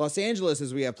Los Angeles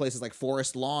is we have places like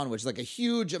Forest Lawn, which is like a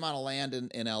huge amount of land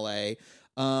in LA.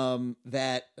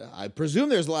 That I presume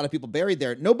there's a lot of people buried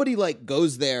there. Nobody like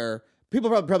goes there. People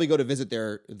probably go to visit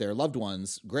their loved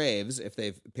ones' graves if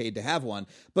they've paid to have one.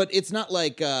 But it's not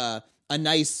like a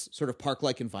nice sort of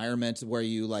park-like environment where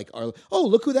you like are, oh,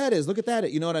 look who that is. Look at that.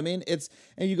 You know what I mean?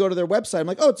 And you go to their website. I'm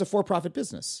like, oh, it's a for-profit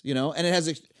business, and it has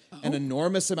an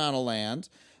enormous amount of land.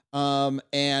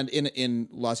 And in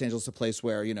Los Angeles, a place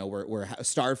where, we're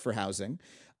starved for housing.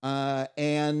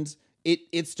 And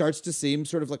it starts to seem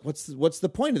sort of like, what's the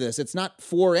point of this? It's not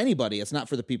for anybody. It's not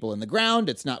for the people in the ground.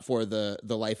 It's not for the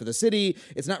life of the city.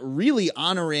 It's not really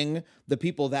honoring the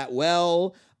people that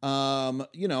well.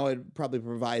 It probably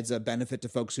provides a benefit to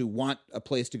folks who want a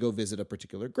place to go visit a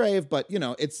particular grave, but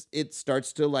it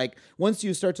starts to like, once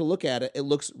you start to look at it, it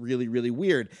looks really, really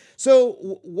weird.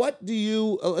 So what do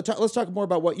you, let's talk more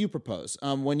about what you propose.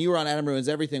 When you were on Adam Ruins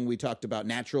Everything, we talked about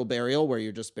natural burial, where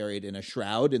you're just buried in a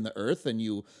shroud in the earth and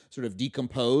you sort of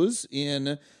decompose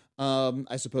in,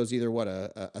 I suppose either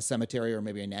a cemetery or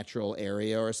maybe a natural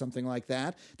area or something like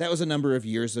that. That was a number of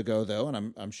years ago, though,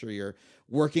 and I'm sure you're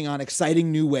working on exciting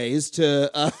new ways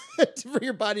to for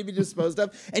your body to be disposed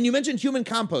of. And you mentioned human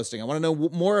composting. I want to know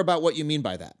more about what you mean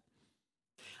by that.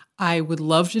 I would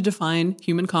love to define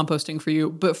human composting for you,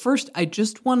 but first, I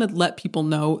just want to let people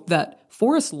know that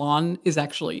Forest Lawn is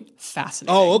actually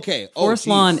fascinating. Oh, okay. Forest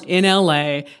Lawn in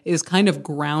LA is kind of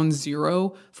ground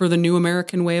zero for the new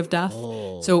American way of death.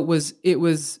 Oh. So it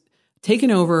was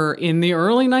taken over in the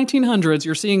early 1900s.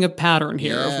 You're seeing a pattern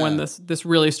here of when this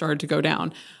really started to go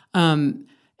down. And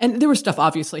there was stuff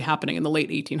obviously happening in the late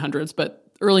 1800s,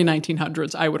 but early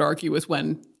 1900s, I would argue, is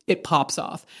when it pops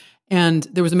off. And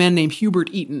there was a man named Hubert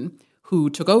Eaton who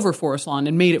took over Forest Lawn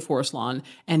and made it Forest Lawn.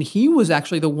 And he was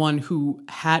actually the one who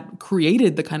had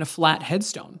created the kind of flat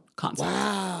headstone concept.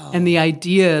 Wow. And the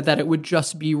idea that it would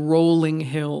just be rolling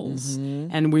hills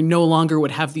and we no longer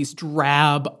would have these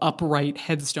drab, upright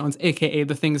headstones, aka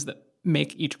the things that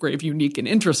make each grave unique and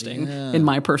interesting in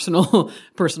my personal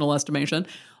estimation.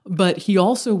 But he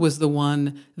also was the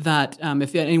one that,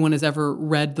 if anyone has ever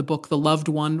read the book The Loved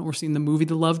One or seen the movie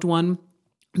The Loved One,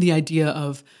 the idea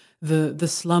of the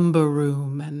slumber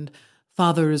room and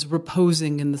father is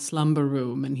reposing in the slumber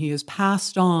room and he has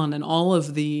passed on, and all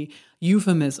of the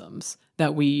euphemisms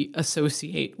that we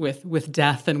associate with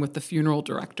death and with the funeral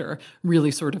director really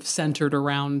sort of centered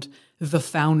around the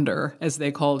founder, as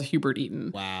they called Hubert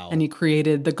Eaton. Wow. And he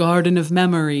created the Garden of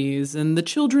Memories and the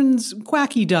Children's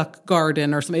Quacky Duck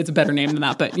Garden or something. It's a better name than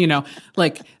that, but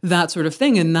like that sort of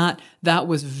thing. And that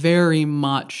was very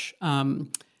much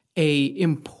a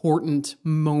important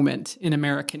moment in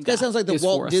American death. That sounds like the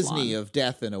Walt Forest Disney Lawn. of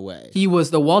death in a way. He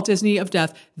was the Walt Disney of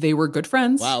death. They were good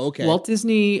friends. Wow, okay. Walt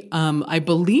Disney, I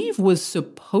believe, was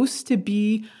supposed to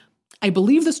be... I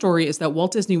believe the story is that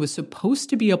Walt Disney was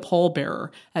supposed to be a pallbearer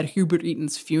at Hubert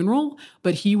Eaton's funeral,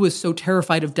 but he was so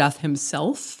terrified of death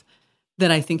himself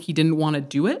that I think he didn't want to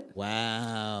do it.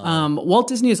 Wow. Walt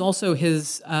Disney is also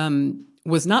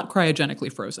was not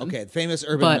cryogenically frozen. Okay, famous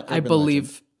urban But I believe...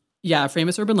 legend. Yeah,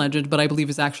 famous urban legend, but I believe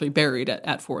is actually buried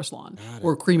at Forest Lawn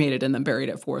or cremated and then buried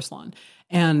at Forest Lawn.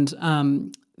 And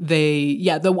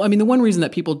the one reason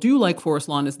that people do like Forest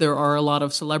Lawn is there are a lot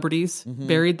of celebrities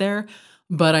buried there,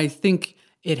 but I think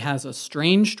it has a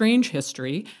strange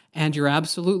history. And you're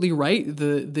absolutely right.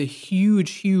 The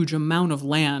huge amount of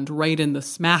land right in the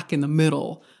smack in the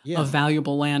middle of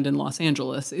valuable land in Los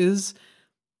Angeles is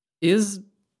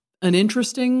an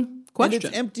interesting question. And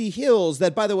it's empty hills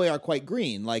that, by the way, are quite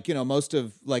green. Like, most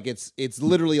of it's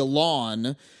literally a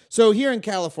lawn. So here in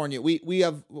California,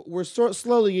 we're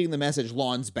slowly getting the message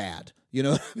lawn's bad. You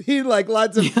know what I mean? Like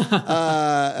lots of,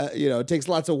 it takes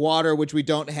lots of water, which we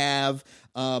don't have.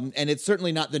 And it's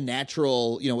certainly not the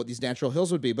natural, what these natural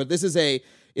hills would be. But this is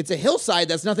it's a hillside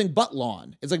that's nothing but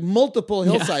lawn. It's like multiple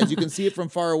hillsides. You can see it from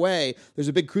far away. There's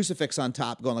a big crucifix on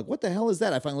top going like, what the hell is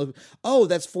that? I finally look, oh,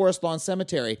 that's Forest Lawn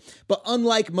Cemetery. But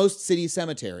unlike most city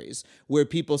cemeteries where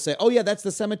people say, oh yeah, that's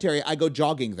the cemetery, I go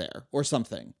jogging there or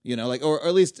something, like, or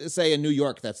at least say in New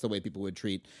York, that's the way people would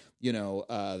treat,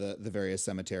 the various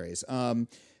cemeteries.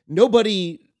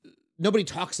 Nobody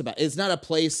talks about it. It's not a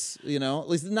place, at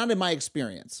least not in my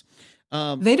experience.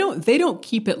 They don't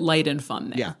keep it light and fun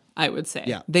there. Yeah. I would say.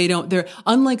 Yeah. They're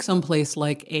unlike some place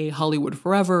like a Hollywood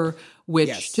Forever,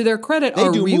 which to their credit They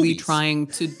are do really movies. trying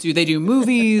to do, they do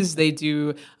movies, they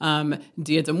do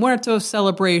Dia de Muertos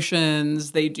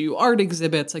celebrations, they do art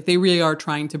exhibits. Like they really are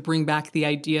trying to bring back the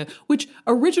idea, which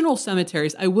original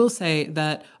cemeteries, I will say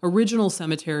that original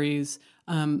cemeteries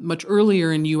much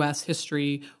earlier in U.S.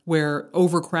 history, where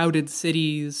overcrowded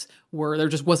cities, where there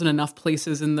just wasn't enough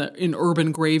places in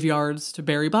urban graveyards to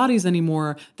bury bodies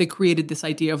anymore, they created this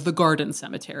idea of the garden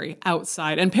cemetery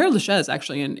outside. And Père Lachaise,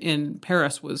 actually, in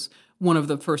Paris, was one of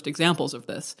the first examples of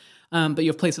this. But you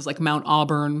have places like Mount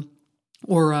Auburn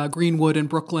or Greenwood in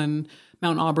Brooklyn,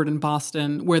 Mount Auburn in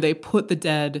Boston, where they put the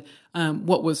dead,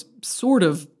 what was sort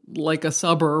of like a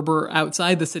suburb or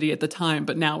outside the city at the time,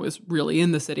 but now is really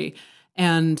in the city.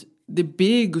 And the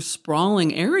big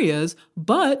sprawling areas,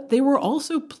 but they were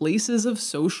also places of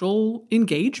social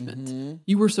engagement. Mm-hmm.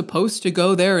 You were supposed to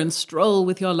go there and stroll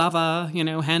with your lover,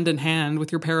 hand in hand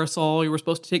with your parasol. You were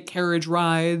supposed to take carriage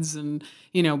rides and,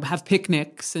 have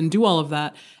picnics and do all of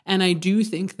that. And I do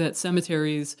think that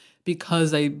cemeteries,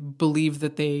 because I believe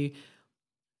that they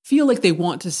feel like they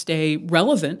want to stay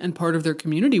relevant and part of their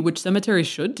community, which cemeteries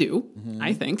should do,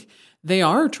 I think. They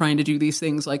are trying to do these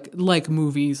things like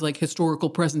movies, like historical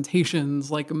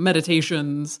presentations, like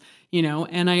meditations,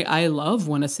 and I love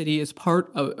when a city is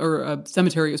part of, or a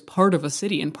cemetery is part of a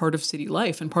city and part of city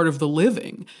life and part of the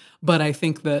living. But I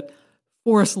think that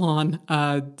Forest Lawn,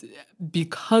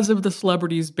 because of the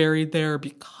celebrities buried there,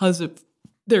 because of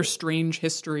their strange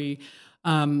history,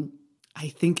 I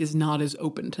think is not as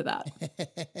open to that.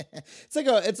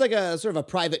 It's like a sort of a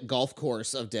private golf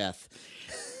course of death.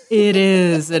 It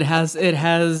is. It has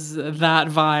that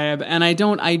vibe, and I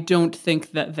don't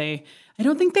think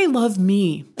they love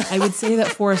me. I would say that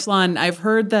Forest Lawn. I've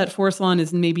heard that Forest Lawn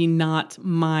is maybe not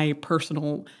my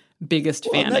personal biggest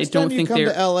fan. Next I don't time think you come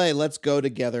they're. to LA, let's go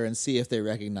together and see if they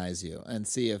recognize you, and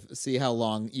see how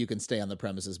long you can stay on the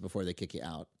premises before they kick you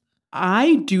out.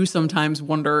 I do sometimes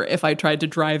wonder if I tried to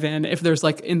drive in, if there's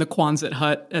like in the Quonset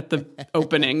hut at the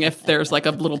opening, if there's like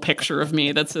a little picture of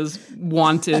me that says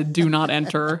 "Wanted, do not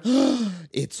enter."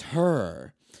 It's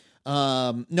her.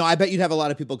 No, I bet you'd have a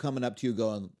lot of people coming up to you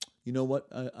going, you know what?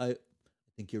 I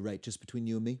think you're right. Just between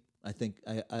you and me, I think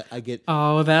I get.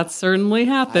 Oh, that certainly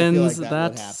happens. I feel like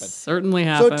that would happen. Certainly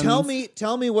happens. So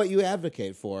tell me what you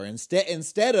advocate for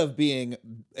instead of being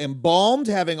embalmed,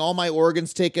 having all my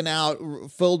organs taken out,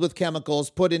 filled with chemicals,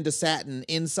 put into satin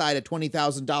inside a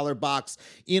 $20,000 box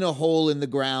in a hole in the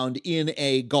ground in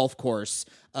a golf course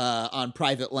on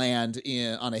private land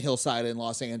on a hillside in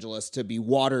Los Angeles to be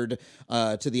watered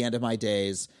to the end of my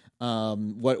days.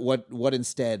 What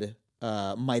instead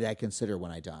might I consider when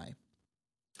I die?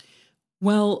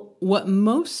 Well, what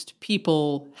most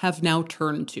people have now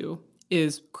turned to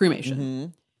is cremation. Mm-hmm.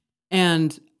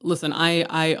 And listen,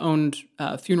 I owned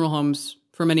funeral homes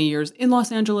for many years in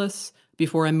Los Angeles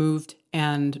before I moved,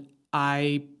 and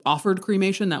I offered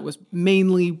cremation. That was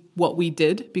mainly what we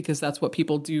did because that's what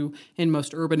people do in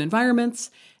most urban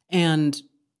environments. And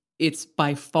it's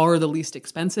by far the least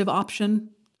expensive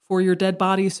option for your dead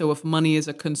body. So if money is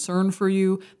a concern for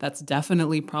you, that's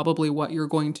definitely probably what you're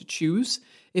going to choose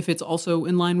if it's also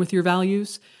in line with your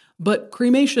values. But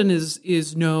cremation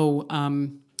is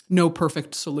no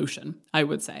perfect solution, I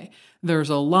would say. There's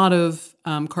a lot of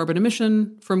carbon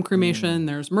emission from cremation.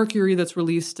 There's mercury that's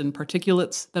released and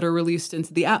particulates that are released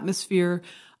into the atmosphere.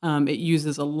 It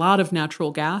uses a lot of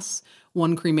natural gas.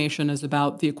 One cremation is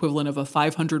about the equivalent of a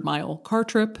 500-mile car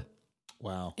trip.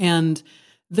 Wow. And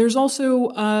there's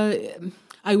also,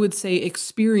 I would say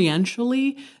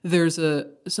experientially, there's a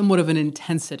somewhat of an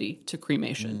intensity to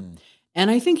cremation. And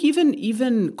I think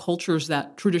even cultures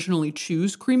that traditionally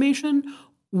choose cremation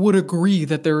would agree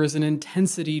that there is an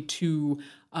intensity to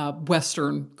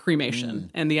Western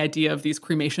cremation and the idea of these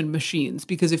cremation machines.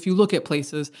 Because if you look at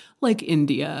places like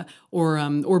India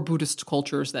or Buddhist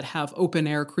cultures that have open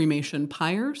air cremation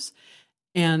pyres,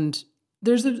 and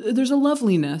there's a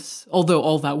loveliness, although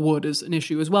all that wood is an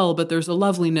issue as well, but there's a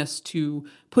loveliness to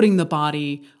putting the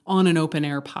body on an open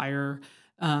air pyre.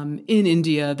 In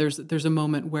India, there's a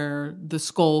moment where the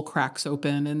skull cracks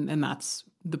open, and that's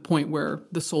the point where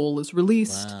the soul is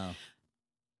released. Wow.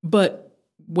 But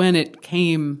when it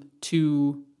came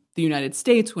to the United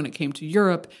States, when it came to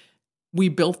Europe, we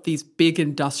built these big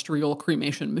industrial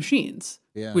cremation machines,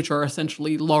 which are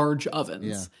essentially large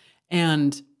ovens. Yeah.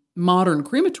 And modern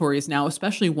crematories now,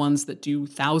 especially ones that do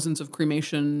thousands of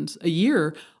cremations a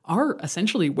year, are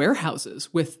essentially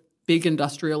warehouses with big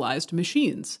industrialized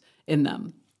machines in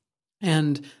them.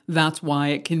 And that's why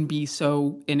it can be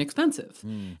so inexpensive.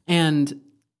 And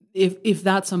if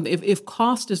that's something, if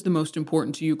cost is the most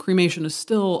important to you, cremation is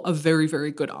still a very,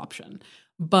 very good option.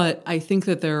 But I think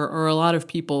that there are a lot of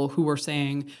people who are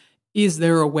saying, is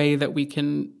there a way that we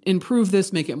can improve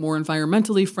this, make it more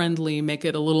environmentally friendly, make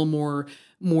it a little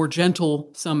more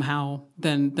gentle somehow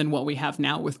than what we have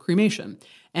now with cremation?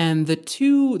 And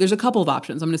there's a couple of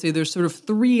options. I'm going to say there's sort of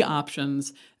three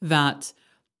options that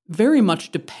very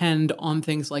much depend on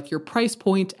things like your price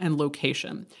point and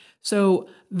location. So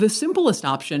the simplest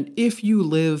option, if you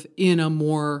live in a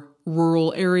more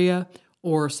rural area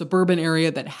or suburban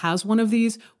area that has one of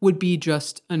these, would be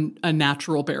just a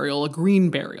natural burial, a green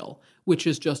burial, which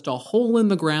is just a hole in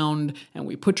the ground and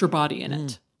we put your body in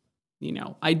it. You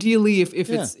know, ideally, if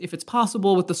it's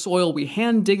possible with the soil, we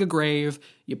hand dig a grave,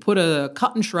 you put a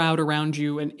cotton shroud around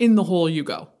you, and in the hole you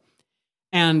go.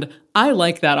 And I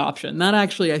like that option. That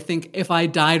actually, I think if I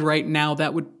died right now,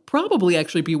 that would probably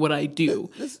actually be what I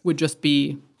do. Would just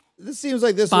be this seems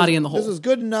like body in the hole. This is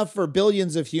good enough for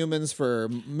billions of humans for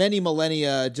many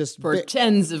millennia, just for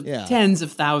tens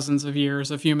of thousands of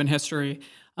years of human history.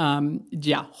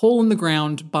 Hole in the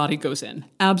ground, body goes in.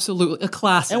 Absolutely, a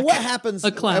classic. And what happens?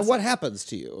 A classic. And what happens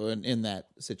to you in that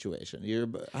situation? Your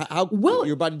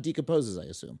body decomposes, I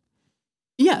assume.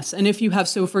 Yes, and if you have,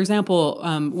 so for example,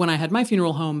 when I had my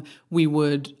funeral home,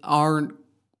 our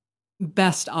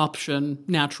best option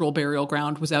natural burial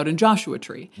ground was out in Joshua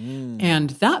Tree,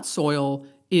 and that soil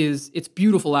it's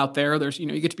beautiful out there. There's,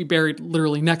 you get to be buried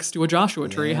literally next to a Joshua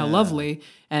tree. How lovely.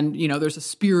 And, there's a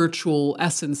spiritual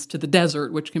essence to the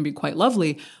desert, which can be quite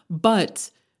lovely, but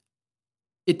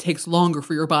it takes longer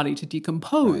for your body to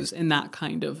decompose in that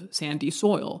kind of sandy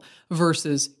soil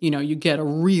versus, you get a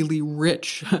really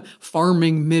rich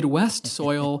farming Midwest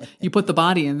soil. You put the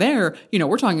body in there,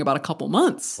 we're talking about a couple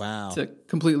months to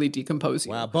completely decompose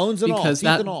you. Wow. Bones and all, teeth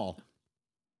and all.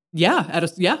 Yeah,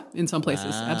 in some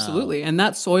places, absolutely. And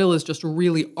that soil is just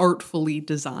really artfully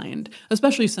designed,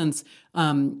 especially since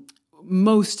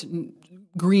most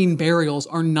green burials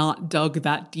are not dug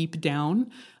that deep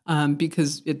down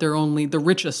because the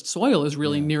richest soil is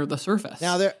really near the surface.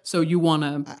 Now so you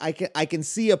want to. I can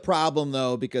see a problem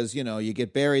though because you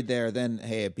get buried there, then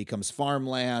hey, it becomes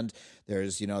farmland.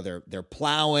 There's they're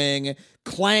plowing,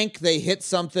 clank, they hit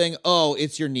something. Oh,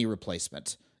 it's your knee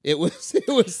replacement. It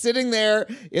was sitting there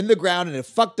in the ground and it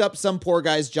fucked up some poor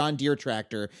guy's John Deere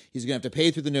tractor. He's going to have to pay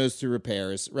through the nose through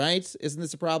repairs, right? Isn't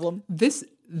this a problem? This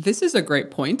is a great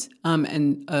point,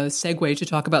 and a segue to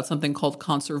talk about something called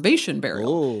conservation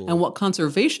burial. Ooh. And what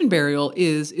conservation burial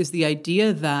is the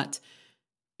idea that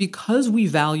because we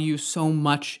value so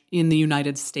much in the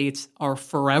United States our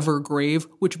forever grave,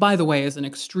 which by the way is an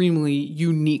extremely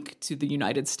unique to the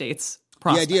United States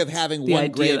prospect. The idea of having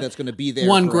one grave that's going to be there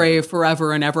one forever. Grave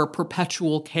forever and ever,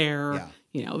 perpetual care.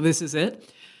 This is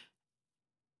it.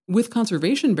 With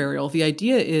conservation burial, the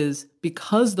idea is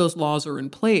because those laws are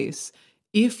in place,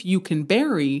 if you can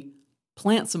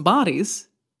plant some bodies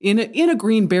in a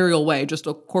green burial way, just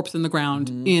a corpse in the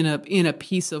ground in a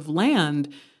piece of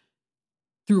land.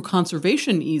 Through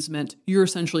conservation easement, you're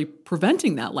essentially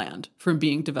preventing that land from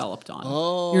being developed on.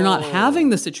 Oh. You're not having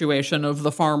the situation of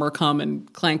the farmer come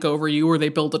and clank over you or they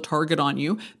build a target on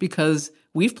you because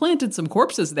we've planted some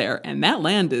corpses there and that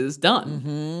land is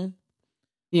done.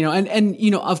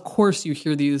 And of course you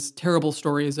hear these terrible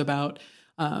stories about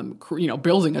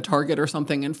building a target or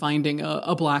something and finding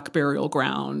a black burial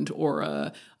ground or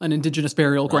an indigenous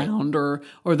burial ground or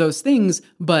those things,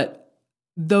 but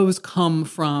those come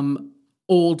from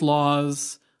old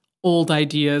laws, old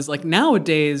ideas. Like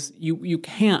nowadays, you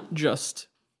can't just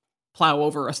plow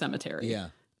over a cemetery. Yeah.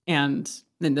 And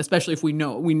especially if we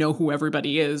know who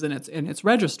everybody is and it's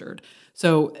registered.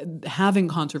 So having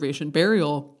conservation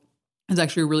burial is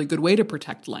actually a really good way to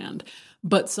protect land.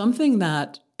 But something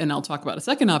that, and I'll talk about a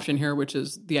second option here, which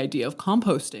is the idea of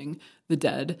composting the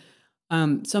dead.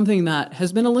 Something that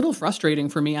has been a little frustrating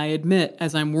for me, I admit,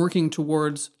 as I'm working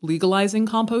towards legalizing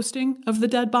composting of the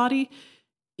dead body,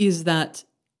 is that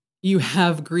you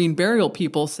have green burial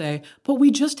people say, but we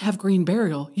just have green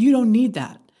burial. You don't need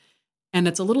that. And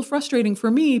it's a little frustrating for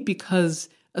me because,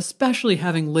 especially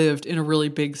having lived in a really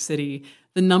big city,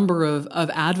 the number of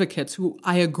advocates who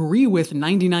I agree with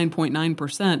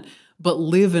 99.9%, but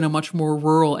live in a much more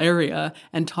rural area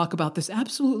and talk about this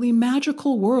absolutely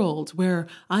magical world where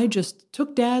I just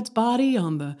took Dad's body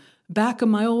on the back of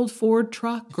my old Ford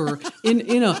truck or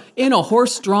in a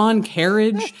horse-drawn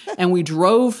carriage, and we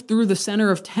drove through the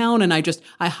center of town, and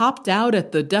I hopped out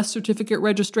at the death certificate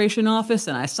registration office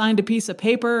and I signed a piece of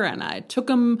paper and I took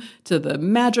him to the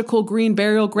magical green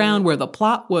burial ground where the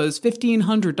plot was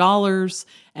 $1,500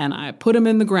 and I put him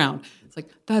in the ground. It's like,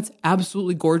 that's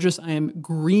absolutely gorgeous. I am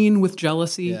green with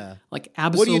jealousy, like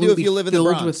absolutely What do you do if you live in the filled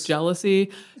Bronx? with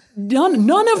jealousy.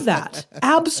 None of that.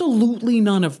 Absolutely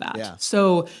none of that. Yeah.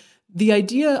 So the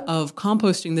idea of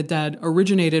composting the dead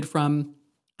originated from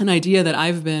an idea that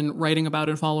I've been writing about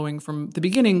and following from the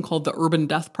beginning called the Urban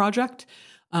Death Project,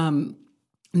 now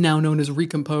known as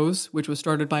Recompose, which was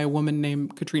started by a woman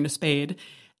named Katrina Spade.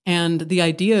 And the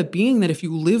idea being that if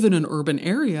you live in an urban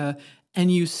area and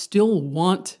you still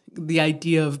want the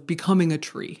idea of becoming a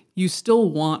tree, you still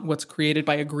want what's created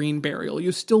by a green burial,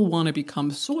 you still want to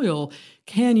become soil,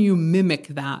 can you mimic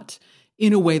that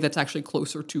in a way that's actually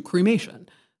closer to cremation?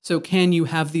 So can you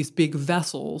have these big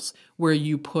vessels where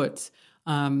you put,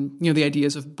 the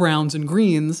ideas of browns and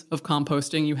greens of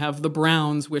composting? You have the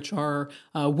browns, which are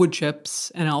wood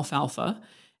chips and alfalfa.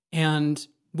 And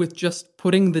with just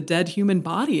putting the dead human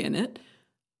body in it,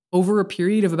 over a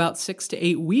period of about 6 to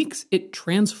 8 weeks, it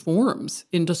transforms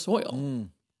into soil.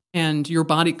 And your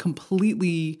body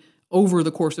completely, over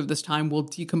the course of this time, will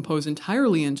decompose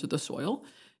entirely into the soil.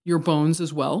 Your bones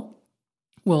as well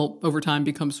will, over time,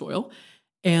 become soil.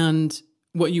 And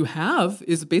what you have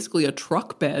is basically a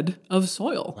truck bed of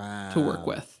soil to work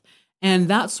with. And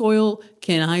that soil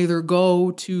can either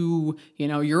go to,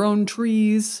 your own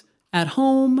trees at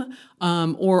home,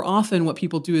 or often what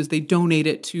people do is they donate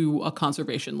it to a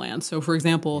conservation land. So, for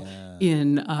example,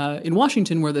 in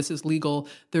Washington, where this is legal,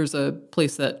 there's a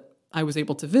place that I was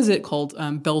able to visit called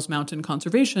Bell's Mountain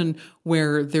Conservation,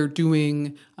 where they're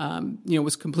doing,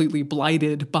 was completely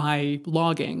blighted by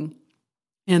logging.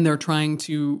 And they're trying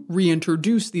to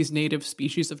reintroduce these native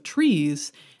species of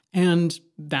trees, and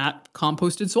that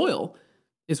composted soil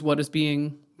is what is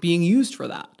being used for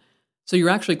that. So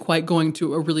you're actually quite going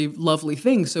to a really lovely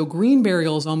thing. So green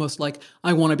burial is almost like,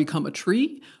 I want to become a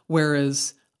tree,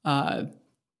 whereas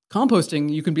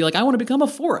composting, you can be like, I want to become a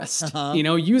forest,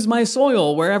 use my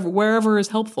soil wherever is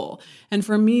helpful. And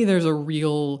for me, there's a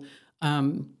real, a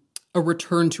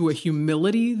return to a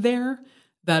humility there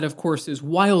that, of course, is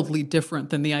wildly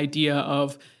different than the idea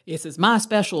of, this is my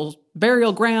special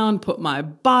burial ground, put my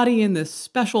body in this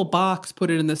special box,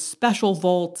 put it in this special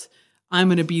vault. I'm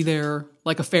going to be there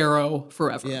like a pharaoh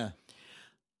forever. Yeah.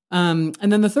 And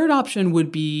then the third option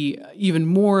would be even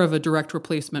more of a direct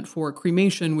replacement for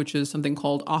cremation, which is something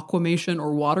called aquamation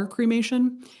or water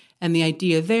cremation. And the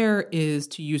idea there is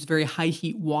to use very high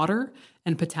heat water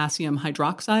and potassium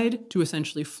hydroxide to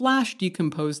essentially flash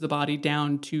decompose the body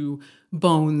down to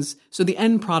bones. So the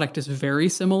end product is very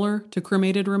similar to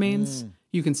cremated remains.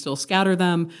 You can still scatter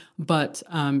them, but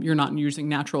you're not using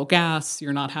natural gas,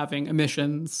 you're not having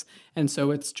emissions. And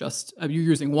so it's just, you're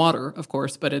using water, of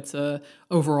course, but it's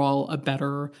overall an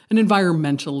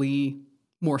environmentally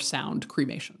more sound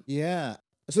cremation. Yeah.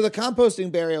 So the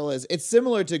composting burial it's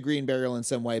similar to green burial in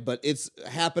some way, but it's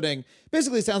happening.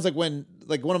 Basically, it sounds like when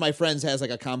one of my friends has like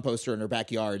a composter in her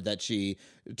backyard that she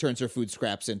turns her food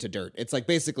scraps into dirt. It's like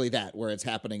basically that, where it's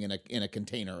happening in a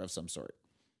container of some sort.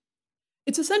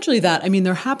 It's essentially that. I mean,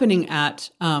 they're happening at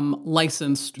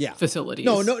licensed facilities.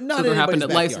 No, not so in they're anybody's happening at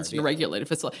backyard, licensed and regulated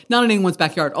facilities. Not in anyone's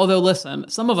backyard. Although, listen,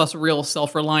 some of us real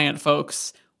self-reliant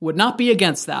folks would not be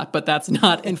against that, but that's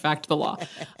not, in fact, the law.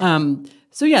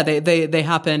 So yeah, they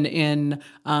happen in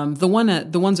the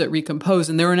ones at Recompose,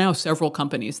 and there are now several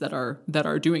companies that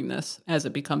are doing this as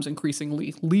it becomes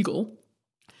increasingly legal.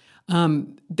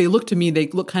 They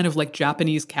look kind of like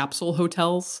Japanese capsule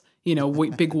hotels,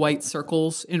 big white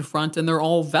circles in front, and they're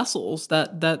all vessels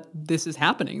that this is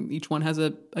happening. Each one has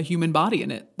a human body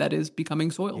in it that is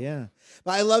becoming soil. Yeah,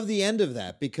 but I love the end of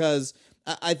that because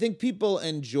I think people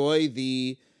enjoy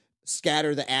the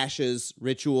scatter the ashes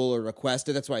ritual or request.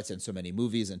 That's why it's in so many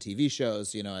movies and TV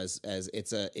shows, as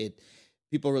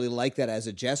people really like that as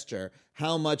a gesture.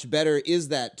 How much better is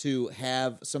that to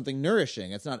have something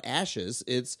nourishing? It's not ashes,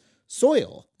 it's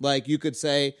soil. Like you could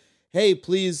say, hey,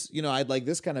 please, I'd like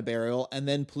this kind of burial, and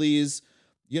then please,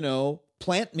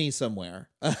 plant me somewhere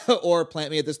or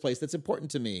plant me at this place that's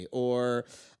important to me, or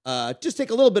just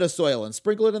take a little bit of soil and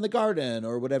sprinkle it in the garden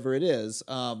or whatever it is.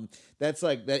 That's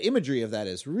like, that imagery of that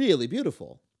is really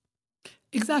beautiful.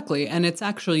 Exactly. And it's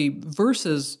actually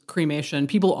versus cremation.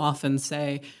 People often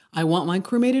say, I want my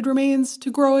cremated remains to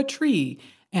grow a tree.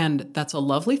 And that's a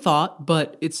lovely thought,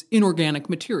 but it's inorganic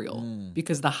material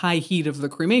because the high heat of the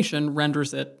cremation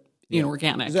renders it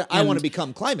inorganic. I want to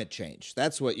become climate change.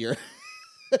 That's what you're...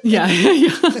 Yeah.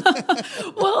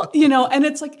 Well, and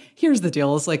it's like, here's the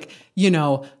deal. It's like,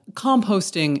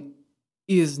 composting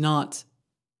is not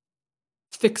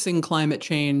fixing climate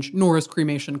change, nor is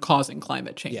cremation causing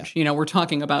climate change. Yeah. We're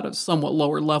talking about a somewhat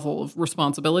lower level of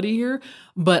responsibility here.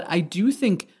 But I do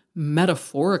think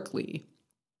metaphorically,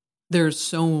 there's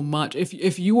so much.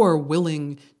 If you are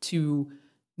willing to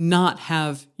not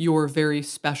have your very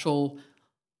special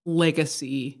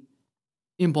legacy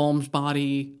embalmed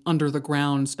body under the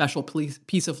ground, special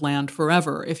piece of land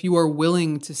forever, if you are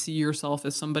willing to see yourself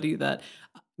as somebody that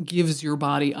gives your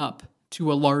body up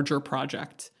to a larger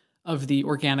project of the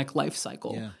organic life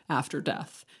cycle after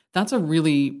death, that's a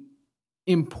really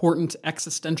important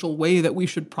existential way that we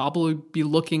should probably be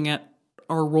looking at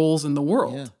our roles in the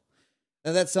world. Yeah.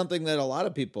 And that's something that a lot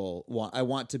of people want. I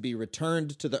want to be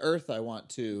returned to the earth. I want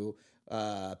to,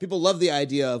 people love the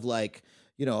idea of like,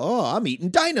 I'm eating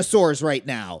dinosaurs right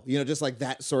now. Just like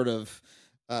that sort of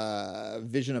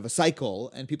vision of a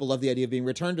cycle. And people love the idea of being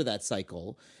returned to that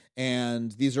cycle.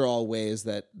 And these are all ways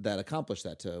that accomplish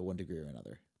that to one degree or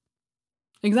another.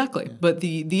 Exactly. Yeah. But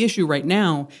the issue right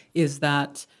now is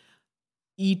that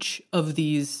each of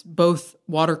these, both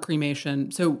water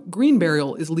cremation, so green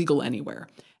burial is legal anywhere.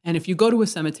 And if you go to a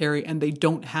cemetery and they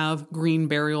don't have green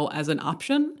burial as an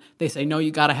option, they say, no,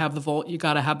 you got to have the vault, you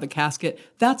got to have the casket.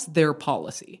 That's their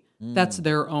policy. That's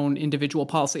their own individual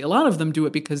policy. A lot of them do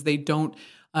it because they don't,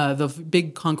 the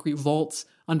big concrete vaults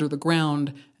under the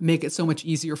ground make it so much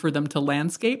easier for them to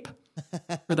landscape,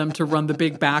 for them to run the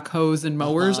big backhoes and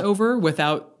mowers over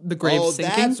without the graves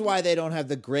sinking. That's why they don't have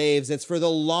the graves. It's for the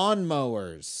lawn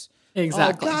mowers.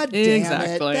 Exactly. Oh, God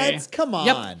damn it. Come on.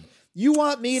 Yep. You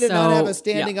want me to not have a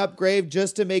standing up grave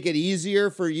just to make it easier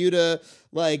for you to,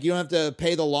 like, you don't have to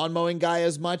pay the lawn mowing guy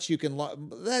as much. You can,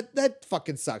 that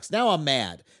fucking sucks. Now I'm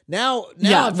mad. Now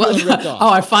I'm feeling ripped off. Oh,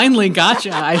 I finally got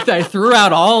you. I threw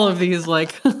out all of these,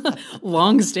 like,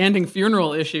 long-standing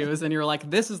funeral issues, and you're like,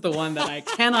 this is the one that I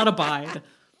cannot abide.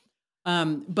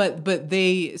 So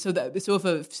if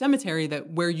a cemetery that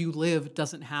where you live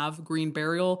doesn't have green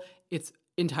burial, it's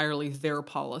entirely their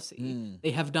policy.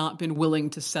 They have not been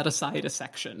willing to set aside a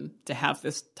section to have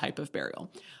this type of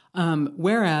burial.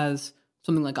 Whereas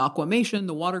something like aquamation,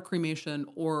 the water cremation,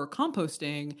 or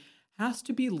composting has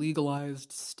to be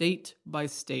legalized state by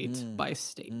state by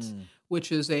state,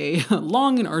 which is a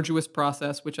long and arduous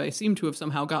process, which I seem to have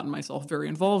somehow gotten myself very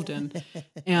involved in.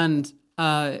 And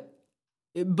but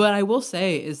I will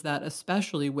say is that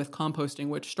especially with composting,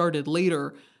 which started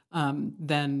later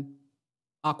than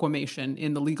aquamation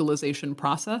in the legalization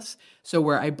process. So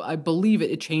where I believe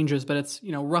it changes, but it's,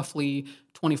 roughly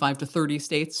 25 to 30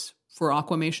 states for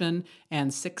aquamation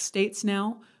and 6 states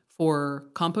now for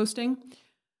composting.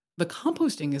 The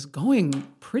composting is going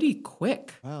pretty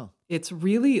quick. Wow. It's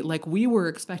really like we were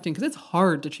expecting, because it's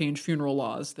hard to change funeral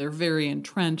laws. They're very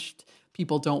entrenched.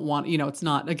 People don't want, it's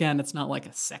not like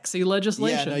a sexy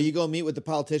legislation. Yeah, no, you go meet with the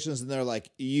politicians and they're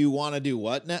like, you want to do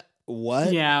what now?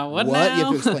 What? Yeah, what now? You have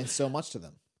to explain so much to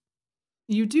them.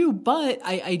 You do, but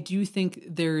I do think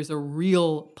there's a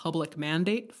real public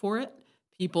mandate for it.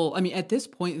 People, at this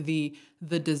point, the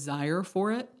desire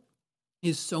for it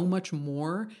is so much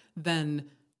more than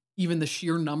even the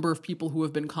sheer number of people who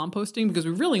have been composting, because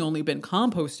we've really only been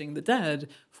composting the dead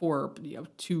for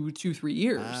 2-3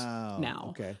 years now.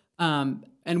 Okay. And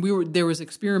there was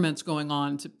experiments going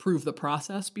on to prove the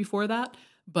process before that,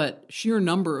 but sheer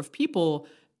number of people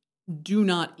do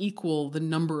not equal the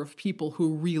number of people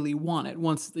who really want it.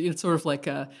 Once it's sort of like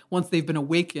once they've been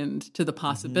awakened to the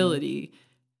possibility,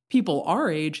 people our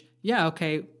age,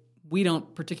 we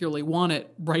don't particularly want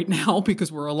it right now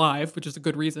because we're alive, which is a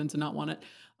good reason to not want it.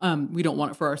 We don't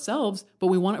want it for ourselves, but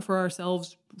we want it for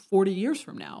ourselves 40 years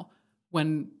from now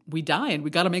when we die, and we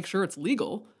got to make sure it's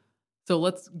legal. So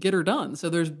let's get her done. So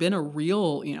there's been a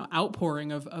real,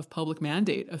 outpouring of public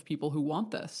mandate of people who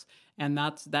want this. And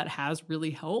that has really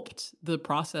helped the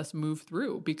process move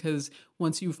through, because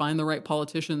once you find the right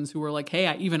politicians who are like, hey,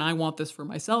 I want this for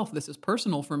myself, this is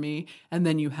personal for me. And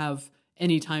then you have,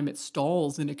 anytime it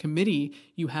stalls in a committee,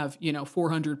 you have,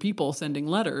 400 people sending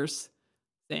letters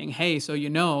saying, hey, so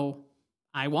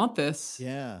I want this.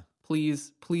 Yeah.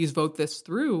 Please vote this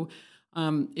through.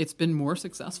 It's been more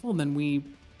successful than we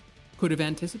could have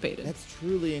anticipated. That's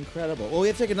truly incredible. Well, we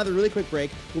have to take another really quick break.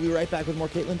 We'll be right back with more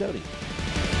Caitlin Doughty.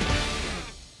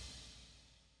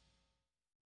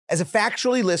 As a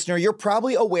Factually listener, you're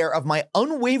probably aware of my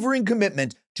unwavering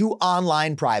commitment to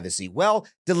online privacy? Well,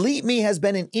 Delete Me has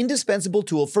been an indispensable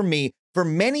tool for me for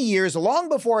many years, long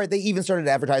before they even started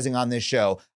advertising on this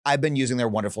show. I've been using their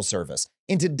wonderful service.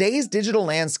 In today's digital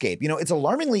landscape, it's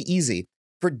alarmingly easy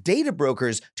for data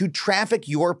brokers to traffic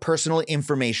your personal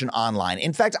information online.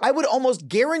 In fact, I would almost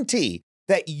guarantee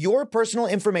that your personal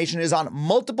information is on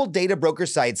multiple data broker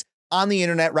sites on the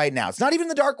internet right now. It's not even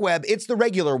the dark web, it's the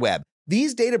regular web.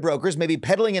 These data brokers may be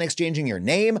peddling and exchanging your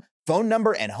name, phone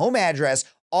number, and home address,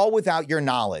 all without your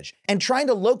knowledge. And trying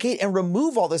to locate and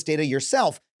remove all this data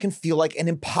yourself can feel like an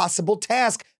impossible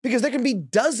task because there can be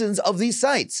dozens of these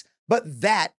sites. But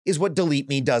that is what Delete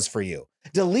Me does for you.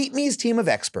 Delete Me's team of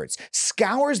experts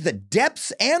scours the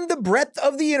depths and the breadth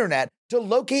of the internet to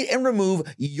locate and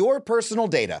remove your personal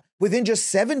data. Within just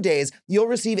 7 days, you'll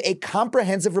receive a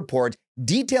comprehensive report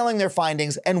detailing their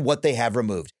findings and what they have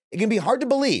removed. It can be hard to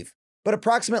believe, but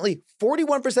approximately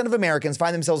 41% of Americans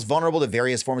find themselves vulnerable to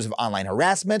various forms of online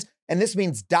harassment, and this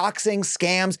means doxing,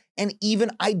 scams, and even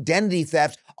identity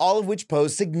theft, all of which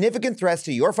pose significant threats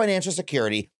to your financial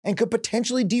security and could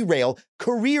potentially derail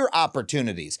career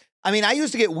opportunities. I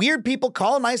used to get weird people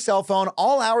calling my cell phone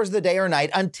all hours of the day or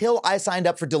night until I signed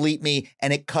up for Delete Me,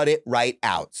 and it cut it right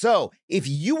out. So if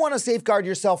you want to safeguard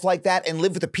yourself like that and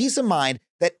live with the peace of mind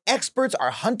that experts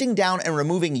are hunting down and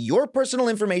removing your personal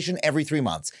information every 3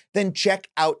 months, then check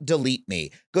out Delete Me.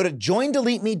 Go to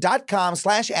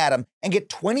joindeleteme.com/Adam and get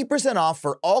 20% off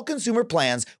for all consumer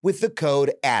plans with the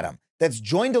code Adam. That's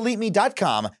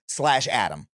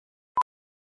joindeleteme.com/Adam.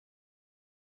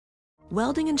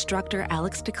 Welding instructor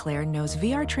Alex DeClaire knows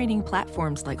VR training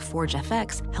platforms like Forge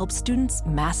FX help students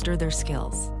master their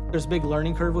skills. There's a big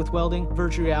learning curve with welding.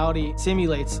 Virtual reality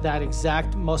simulates that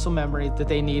exact muscle memory that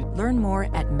they need. Learn more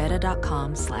at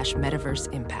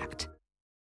meta.com/metaverseimpact.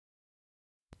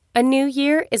 A new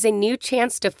year is a new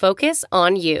chance to focus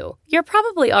on you. You're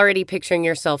probably already picturing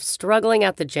yourself struggling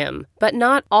at the gym, but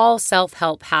not all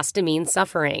self-help has to mean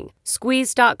suffering.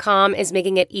 Squeeze.com is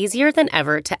making it easier than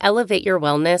ever to elevate your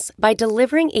wellness by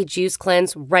delivering a juice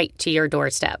cleanse right to your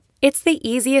doorstep. It's the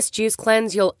easiest juice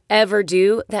cleanse you'll ever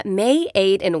do that may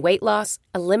aid in weight loss,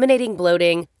 eliminating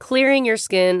bloating, clearing your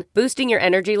skin, boosting your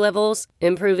energy levels,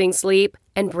 improving sleep,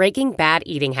 and breaking bad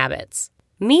eating habits.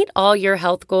 Meet all your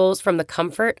health goals from the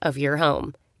comfort of your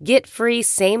home. Get free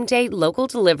same-day local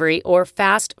delivery or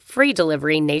fast free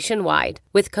delivery nationwide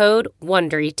with code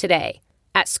WONDERY today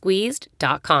at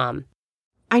squeezed.com.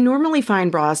 I normally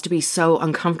find bras to be so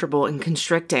uncomfortable and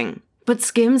constricting, but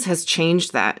Skims has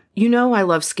changed that. I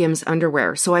love Skims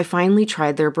underwear, so I finally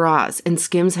tried their bras, and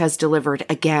Skims has delivered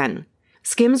again.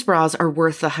 Skims bras are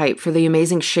worth the hype for the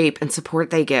amazing shape and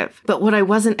support they give, but what I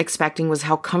wasn't expecting was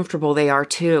how comfortable they are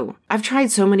too. I've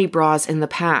tried so many bras in the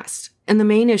past, and the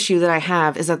main issue that I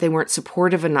have is that they weren't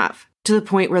supportive enough, to the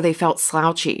point where they felt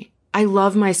slouchy. I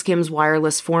love my Skims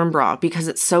wireless form bra because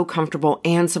it's so comfortable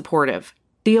and supportive.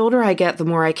 The older I get, the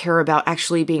more I care about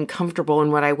actually being comfortable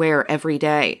in what I wear every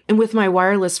day. And with my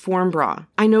wireless form bra,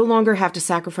 I no longer have to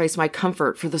sacrifice my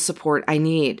comfort for the support I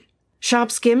need.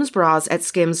 Shop Skims bras at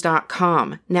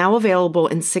skims.com, now available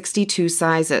in 62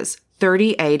 sizes,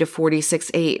 30A to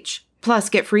 46H. Plus,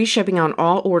 get free shipping on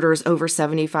all orders over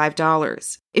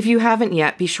 $75. If you haven't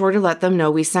yet, be sure to let them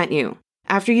know we sent you.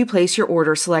 After you place your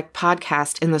order, select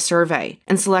podcast in the survey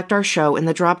and select our show in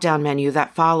the drop-down menu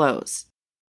that follows.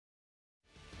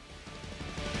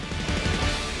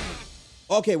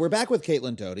 Okay, we're back with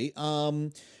Caitlin Doughty.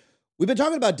 We've been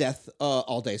talking about death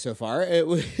all day so far. It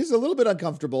was a little bit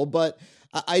uncomfortable, but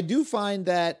I do find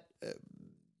that,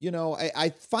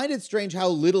 I find it strange how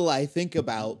little I think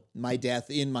about my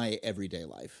death in my everyday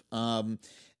life. And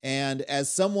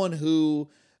as someone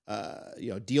who,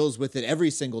 deals with it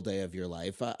every single day of your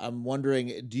life, I'm wondering,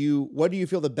 what do you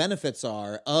feel the benefits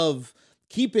are of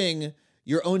keeping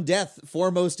your own death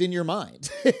foremost in your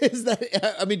mind? Is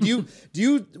that, do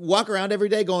you walk around every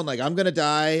day going like, I'm going to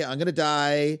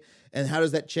die? And how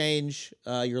does that change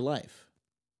your life?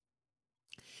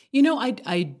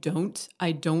 I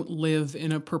don't live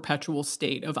in a perpetual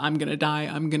state of I'm going to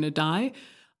die.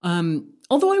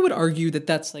 Although I would argue that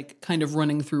that's like kind of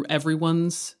running through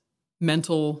everyone's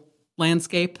mental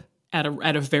landscape at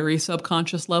a very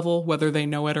subconscious level, whether they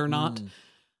know it or not.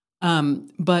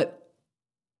 But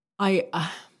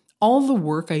all the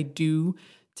work I do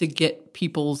to get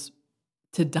people's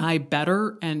to die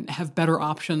better and have better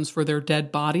options for their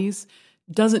dead bodies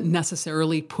doesn't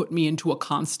necessarily put me into a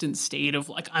constant state of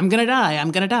like, I'm going to die.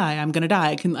 I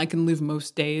can live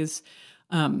most days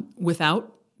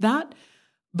without that.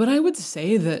 But I would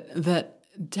say that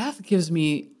death gives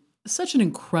me such an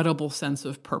incredible sense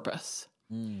of purpose.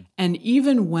 And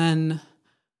even when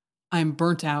I'm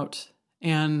burnt out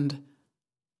and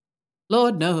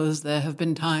Lord knows there have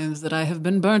been times that I have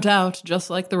been burnt out, just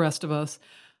like the rest of us.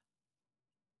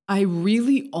 I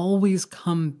really always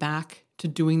come back to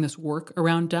doing this work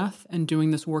around death and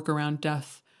doing this work around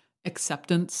death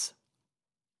acceptance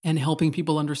and helping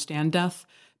people understand death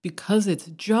because it's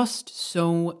just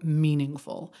so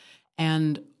meaningful.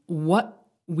 And what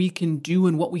we can do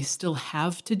and what we still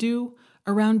have to do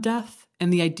around death,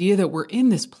 and the idea that we're in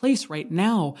this place right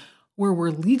now where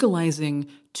we're legalizing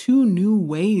 2 new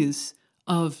ways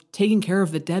of taking care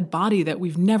of the dead body that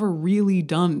we've never really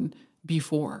done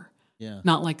before. Yeah.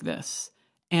 Not like this.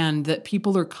 And that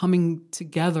people are coming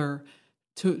together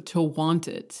to want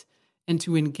it and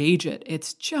to engage it.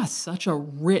 It's just such a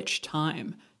rich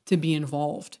time to be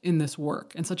involved in this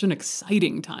work and such an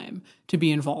exciting time to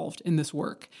be involved in this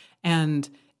work. And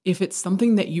if it's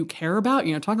something that you care about,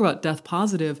 talk about death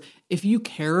positive. If you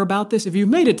care about this, if you've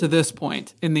made it to this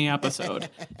point in the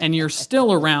episode and you're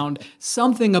still around,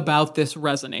 something about this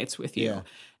resonates with you. Yeah.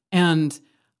 And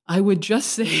I would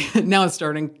just say, now it's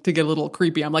starting to get a little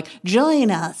creepy. I'm like, join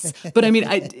us. But I mean,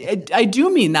 I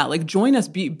do mean that. Like, join us,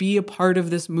 be a part of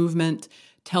this movement.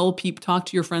 Tell people, talk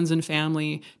to your friends and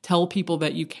family. Tell people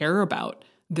that you care about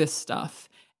this stuff.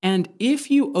 And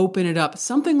if you open it up,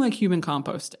 something like human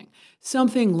composting,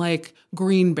 something like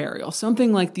green burial,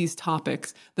 something like these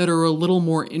topics that are a little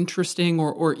more interesting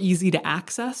or easy to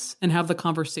access and have the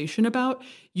conversation about,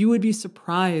 you would be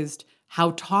surprised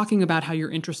how talking about how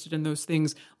you're interested in those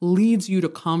things leads you to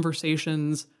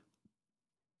conversations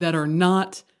that are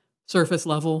not surface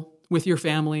level with your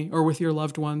family or with your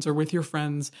loved ones or with your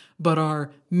friends, but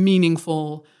are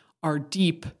meaningful, are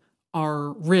deep,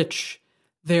 are rich.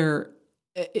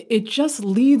 It just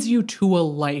leads you to a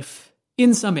life,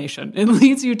 in summation. It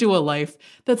leads you to a life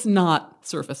that's not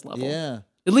surface level. Yeah.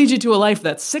 It leads you to a life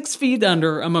that's 6 feet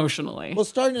under emotionally. Well,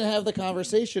 starting to have the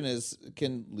conversation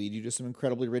can lead you to some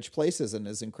incredibly rich places and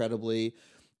is incredibly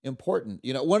important.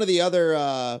 One of the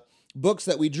other books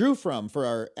that we drew from for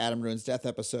our Adam Ruins Death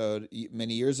episode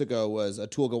many years ago was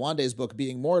Atul Gawande's book,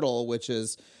 Being Mortal, which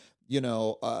is,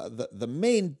 the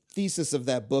main thesis of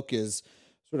that book is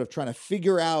sort of trying to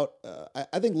figure out,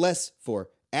 I think less for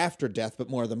after death, but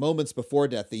more the moments before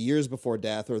death, the years before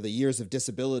death, or the years of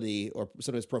disability, or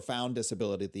sometimes profound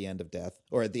disability at the end of death,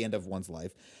 or at the end of one's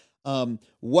life.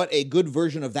 What a good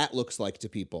version of that looks like to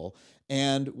people.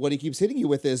 And what he keeps hitting you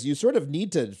with is you sort of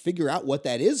need to figure out what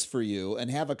that is for you and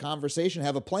have a conversation,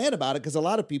 have a plan about it, because a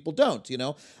lot of people don't.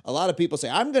 A lot of people say,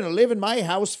 I'm going to live in my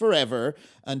house forever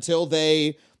until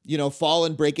they fall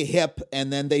and break a hip,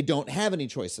 and then they don't have any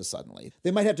choices suddenly. They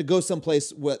might have to go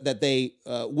someplace that they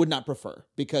would not prefer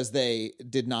because they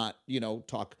did not,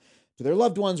 talk to their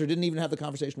loved ones or didn't even have the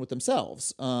conversation with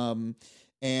themselves.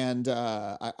 And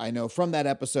I know from that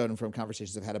episode and from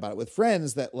conversations I've had about it with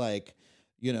friends that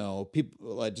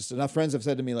people, just enough friends have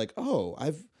said to me oh,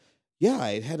 I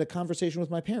had a conversation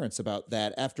with my parents about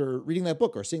that after reading that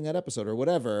book or seeing that episode or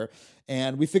whatever.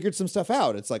 And we figured some stuff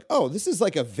out. It's like, oh, this is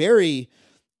like a very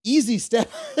easy step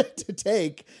to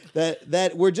take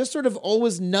that we're just sort of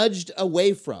always nudged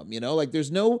away from, there's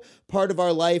no part of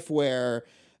our life where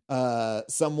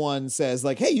someone says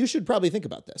hey, you should probably think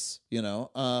about this,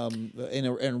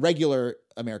 in regular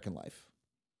American life.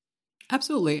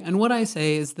 Absolutely. And what I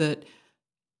say is that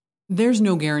there's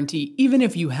no guarantee, even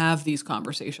if you have these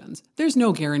conversations, there's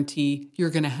no guarantee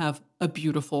you're going to have a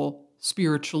beautiful,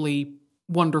 spiritually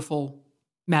wonderful,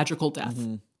 magical death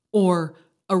or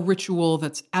a ritual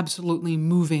that's absolutely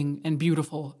moving and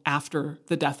beautiful after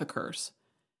the death occurs.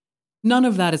 None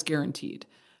of that is guaranteed.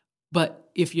 But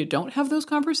if you don't have those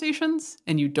conversations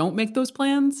and you don't make those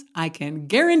plans, I can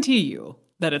guarantee you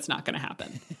that it's not going to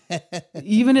happen.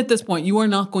 Even at this point, you are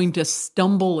not going to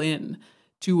stumble in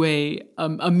to a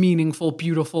meaningful,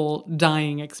 beautiful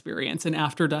dying experience, an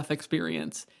after-death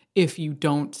experience, if you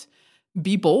don't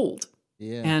be bold.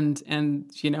 Yeah.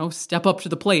 And step up to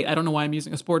the plate. I don't know why I'm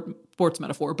using a sports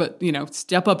metaphor, but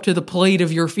step up to the plate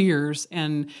of your fears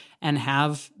and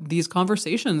have these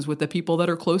conversations with the people that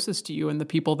are closest to you and the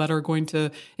people that are going to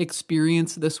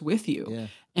experience this with you. Yeah.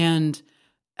 And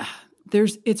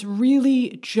it's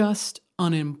really just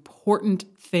an important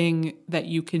thing that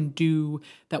you can do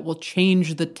that will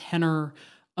change the tenor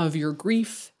of your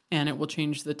grief, and it will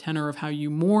change the tenor of how you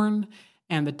mourn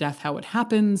and the death, how it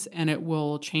happens, and it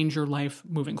will change your life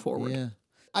moving forward. Yeah.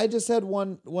 I just had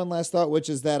one last thought, which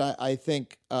is that I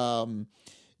think what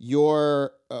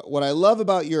I love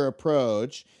about your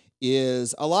approach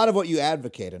is a lot of what you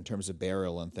advocate in terms of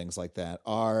burial and things like that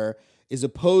is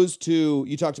opposed to,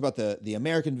 you talked about the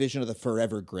American vision of the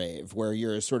forever grave, where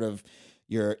you're sort of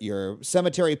your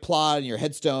cemetery plot and your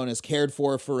headstone is cared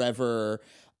for forever.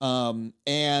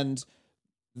 And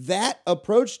that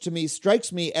approach to me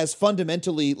strikes me as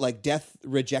fundamentally like death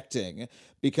rejecting,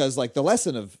 because like the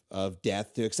lesson of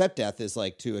death, to accept death, is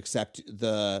like to accept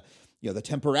the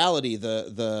temporality,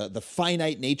 the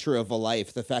finite nature of a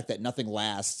life, the fact that nothing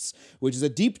lasts, which is a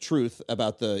deep truth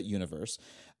about the universe.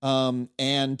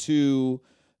 And to,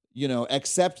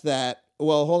 accept that,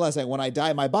 well, hold on a second, when I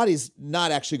die, my body's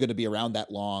not actually going to be around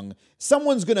that long.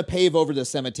 Someone's going to pave over the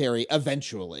cemetery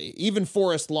eventually. Even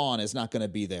Forest Lawn is not going to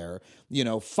be there,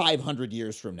 500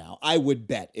 years from now. I would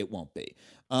bet it won't be.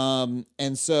 And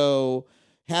so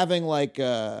having like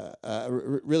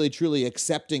really truly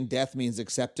accepting death means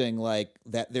accepting like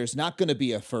that there's not going to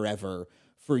be a forever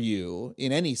for you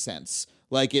in any sense.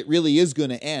 Like it really is going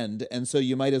to end. And so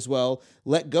you might as well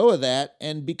let go of that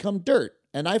and become dirt.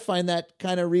 And I find that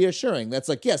kind of reassuring. That's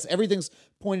like, yes, everything's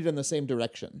pointed in the same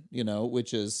direction,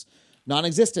 which is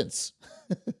non-existence.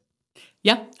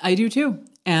 Yeah, I do too.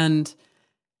 And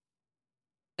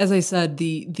as I said,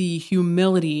 the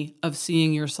humility of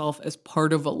seeing yourself as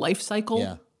part of a life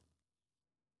cycle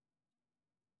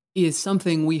is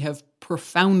something we have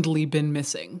profoundly been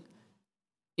missing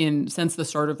since the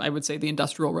start of, I would say, the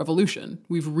Industrial Revolution.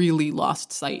 We've really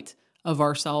lost sight of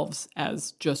ourselves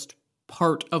as just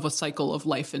part of a cycle of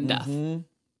life and death. Mm-hmm.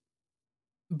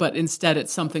 But instead,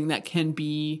 it's something that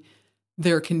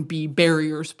there can be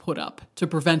barriers put up to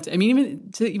prevent it. I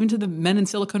mean, even to the men in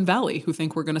Silicon Valley who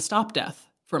think we're going to stop death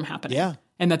from happening. Yeah.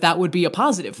 And that would be a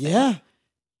positive thing. Yeah.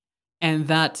 And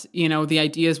that, the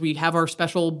idea is we have our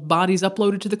special bodies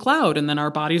uploaded to the cloud, and then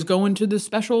our bodies go into the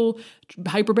special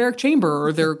hyperbaric chamber,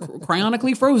 or they're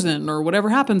cryonically frozen, or whatever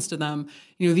happens to them.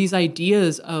 These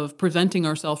ideas of preventing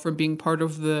ourselves from being part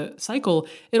of the cycle,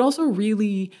 it also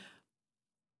really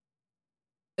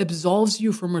absolves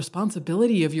you from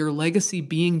responsibility of your legacy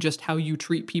being just how you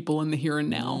treat people in the here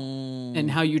and now, and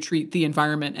how you treat the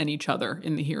environment and each other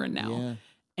in the here and now. Yeah.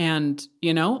 And,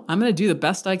 I'm going to do the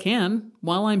best I can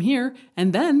while I'm here,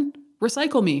 and then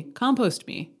recycle me, compost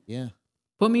me. Yeah.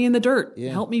 Put me in the dirt.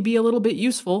 Yeah. Help me be a little bit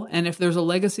useful. And if there's a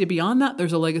legacy beyond that,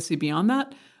 there's a legacy beyond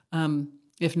that.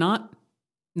 If not.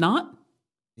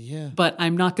 Yeah. But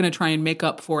I'm not going to try and make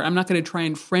up for it. I'm not going to try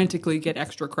and frantically get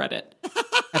extra credit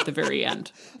at the very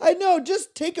end. I know.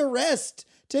 Just take a rest.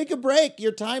 Take a break.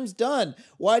 Your time's done.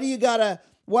 Why do you gotta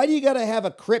have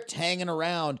a crypt hanging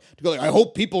around to go like, I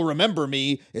hope people remember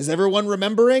me? Is everyone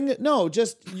remembering? No,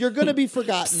 just, you're going to be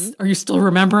forgotten. Are you still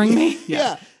remembering me?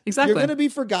 Yeah, exactly. You're going to be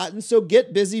forgotten, so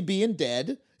get busy being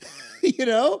dead,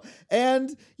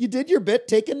 and you did your bit,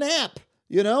 take a nap.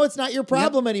 It's not your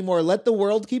problem anymore. Let the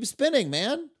world keep spinning,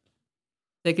 man.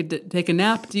 Take a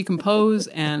nap, decompose,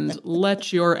 and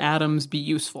let your atoms be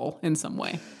useful in some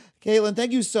way. Caitlin,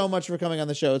 thank you so much for coming on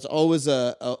the show. It's always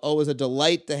a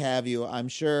delight to have you. I'm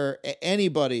sure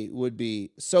anybody would be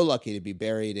so lucky to be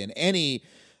buried in any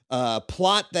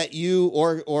plot that you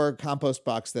or compost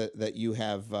box that you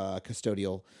have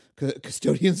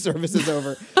custodian services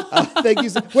over. Thank you.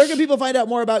 Where can people find out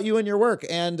more about you and your work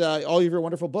and all of your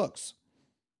wonderful books?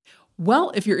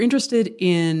 Well, if you're interested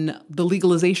in the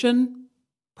legalization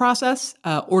process,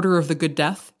 Order of the Good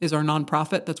Death is our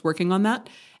nonprofit that's working on that.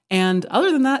 And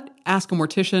other than that, Ask a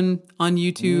Mortician on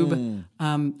YouTube.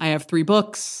 I have 3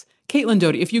 books. Caitlin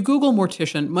Doughty. If you Google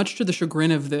mortician, much to the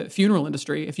chagrin of the funeral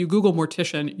industry, if you Google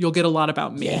mortician, you'll get a lot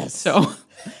about me. Yes. So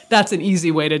that's an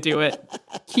easy way to do it.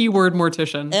 Keyword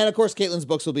mortician. And of course, Caitlin's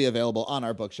books will be available on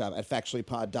our bookshop at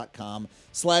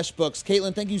factuallypod.com/books.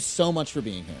 Caitlin, thank you so much for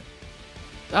being here.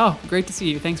 Oh, great to see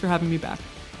you. Thanks for having me back.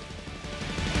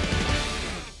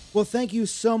 Well, thank you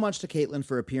so much to Caitlin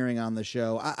for appearing on the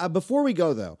show. Before we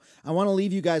go, though, I want to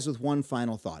leave you guys with one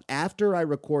final thought. After I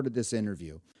recorded this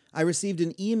interview, I received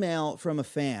an email from a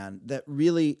fan that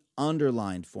really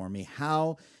underlined for me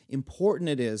how important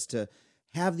it is to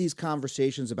have these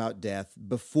conversations about death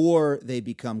before they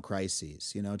become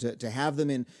crises, to have them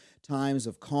in times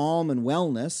of calm and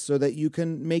wellness so that you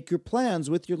can make your plans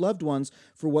with your loved ones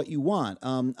for what you want.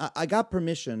 I got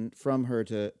permission from her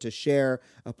to share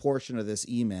a portion of this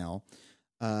email,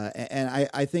 and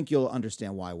I think you'll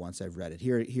understand why once I've read it.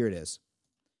 Here it is.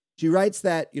 She writes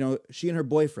that, she and her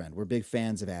boyfriend were big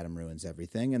fans of Adam Ruins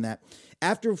Everything, and that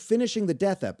after finishing the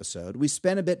death episode, we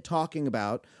spent a bit talking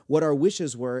about what our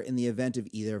wishes were in the event of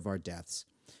either of our deaths.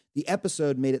 The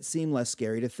episode made it seem less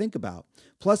scary to think about.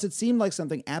 Plus, it seemed like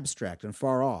something abstract and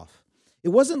far off. It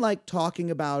wasn't like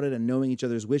talking about it and knowing each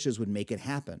other's wishes would make it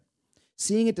happen.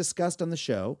 Seeing it discussed on the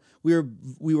show,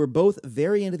 we were both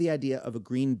very into the idea of a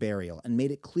green burial and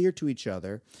made it clear to each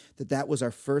other that was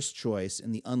our first choice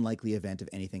in the unlikely event of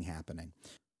anything happening.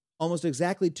 Almost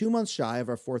exactly 2 months shy of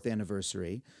our 4th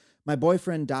anniversary, my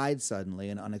boyfriend died suddenly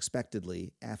and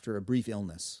unexpectedly after a brief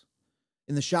illness.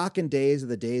 In the shock and daze of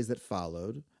the days that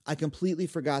followed, I completely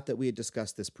forgot that we had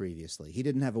discussed this previously. He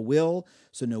didn't have a will,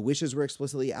 so no wishes were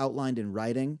explicitly outlined in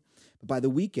writing. But by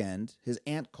the weekend, his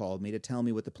aunt called me to tell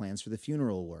me what the plans for the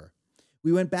funeral were.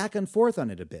 We went back and forth on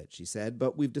it a bit, she said,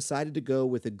 but we've decided to go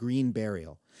with a green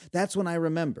burial. That's when I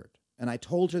remembered, and I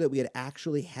told her that we had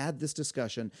actually had this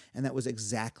discussion, and that was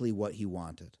exactly what he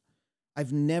wanted.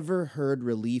 I've never heard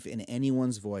relief in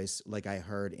anyone's voice like I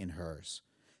heard in hers.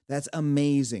 That's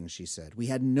amazing, she said. We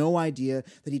had no idea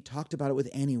that he talked about it with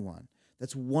anyone.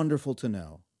 That's wonderful to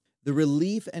know. The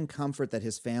relief and comfort that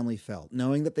his family felt,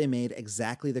 knowing that they made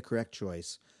exactly the correct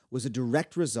choice, was a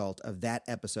direct result of that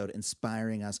episode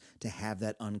inspiring us to have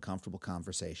that uncomfortable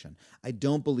conversation. I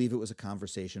don't believe it was a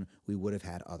conversation we would have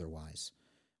had otherwise.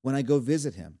 When I go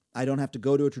visit him, I don't have to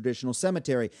go to a traditional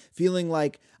cemetery, feeling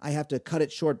like I have to cut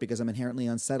it short because I'm inherently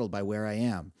unsettled by where I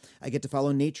am. I get to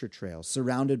follow nature trails,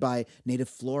 surrounded by native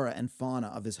flora and fauna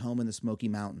of his home in the Smoky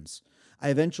Mountains. I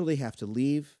eventually have to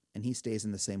leave, and he stays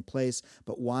in the same place,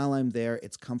 but while I'm there,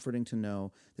 it's comforting to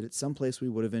know that it's someplace we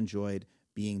would have enjoyed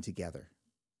being together.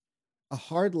 A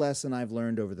hard lesson I've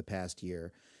learned over the past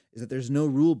year is that there's no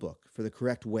rule book for the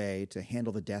correct way to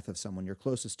handle the death of someone you're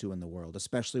closest to in the world,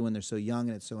 especially when they're so young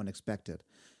and it's so unexpected.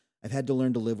 I've had to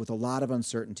learn to live with a lot of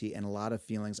uncertainty and a lot of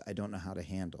feelings I don't know how to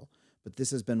handle, but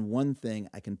this has been one thing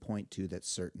I can point to that's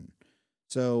certain.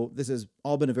 So this has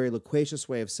all been a very loquacious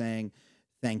way of saying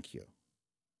thank you.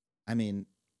 I mean,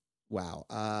 wow.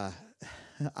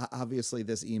 Obviously,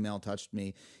 this email touched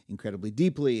me incredibly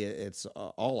deeply. It's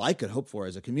all I could hope for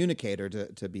as a communicator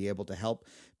to be able to help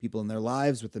people in their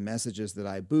lives with the messages that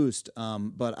I boost.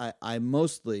 But I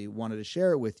mostly wanted to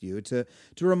share it with you to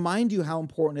remind you how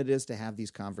important it is to have these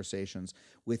conversations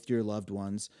with your loved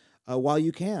ones while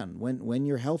you can, when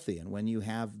you're healthy and when you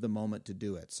have the moment to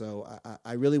do it. So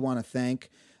I really want to thank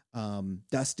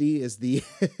Dusty is the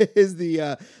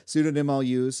pseudonym I'll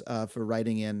use for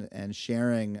writing in and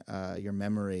sharing your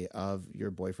memory of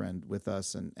your boyfriend with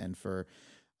us, and for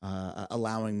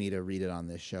allowing me to read it on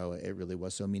this show. It really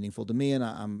was so meaningful to me, and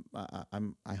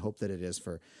I hope that it is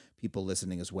for people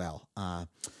listening as well.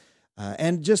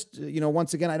 And just,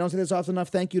 once again, I don't say this often enough,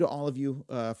 thank you to all of you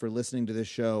for listening to this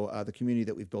show. The community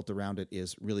that we've built around it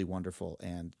is really wonderful.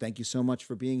 And thank you so much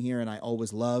for being here. And I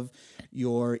always love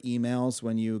your emails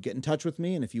when you get in touch with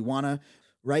me. And if you want to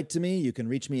write to me, you can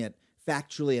reach me at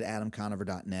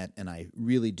factually@adamconover.net. And I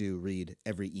really do read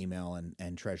every email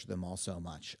and treasure them all so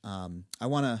much. I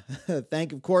want to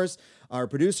thank, of course, our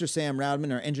producer, Sam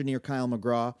Roudman, our engineer, Kyle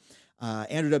McGraw,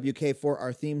 Andrew WK for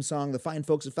our theme song, the fine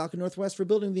folks at Falcon Northwest for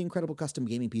building the incredible custom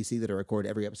gaming PC that I record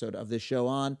every episode of this show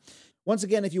on. Once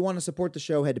again, if you want to support the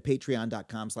show, head to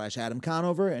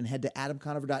patreon.com/AdamConover and head to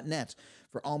adamconover.net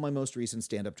for all my most recent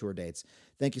stand-up tour dates.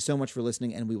 Thank you so much for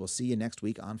listening, and we will see you next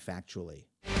week on Factually.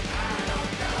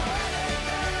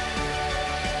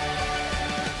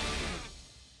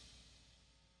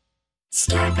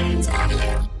 Scarpins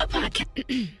Avenue.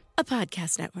 A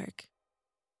podcast network.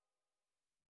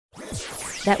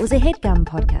 That was a HeadGum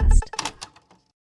podcast.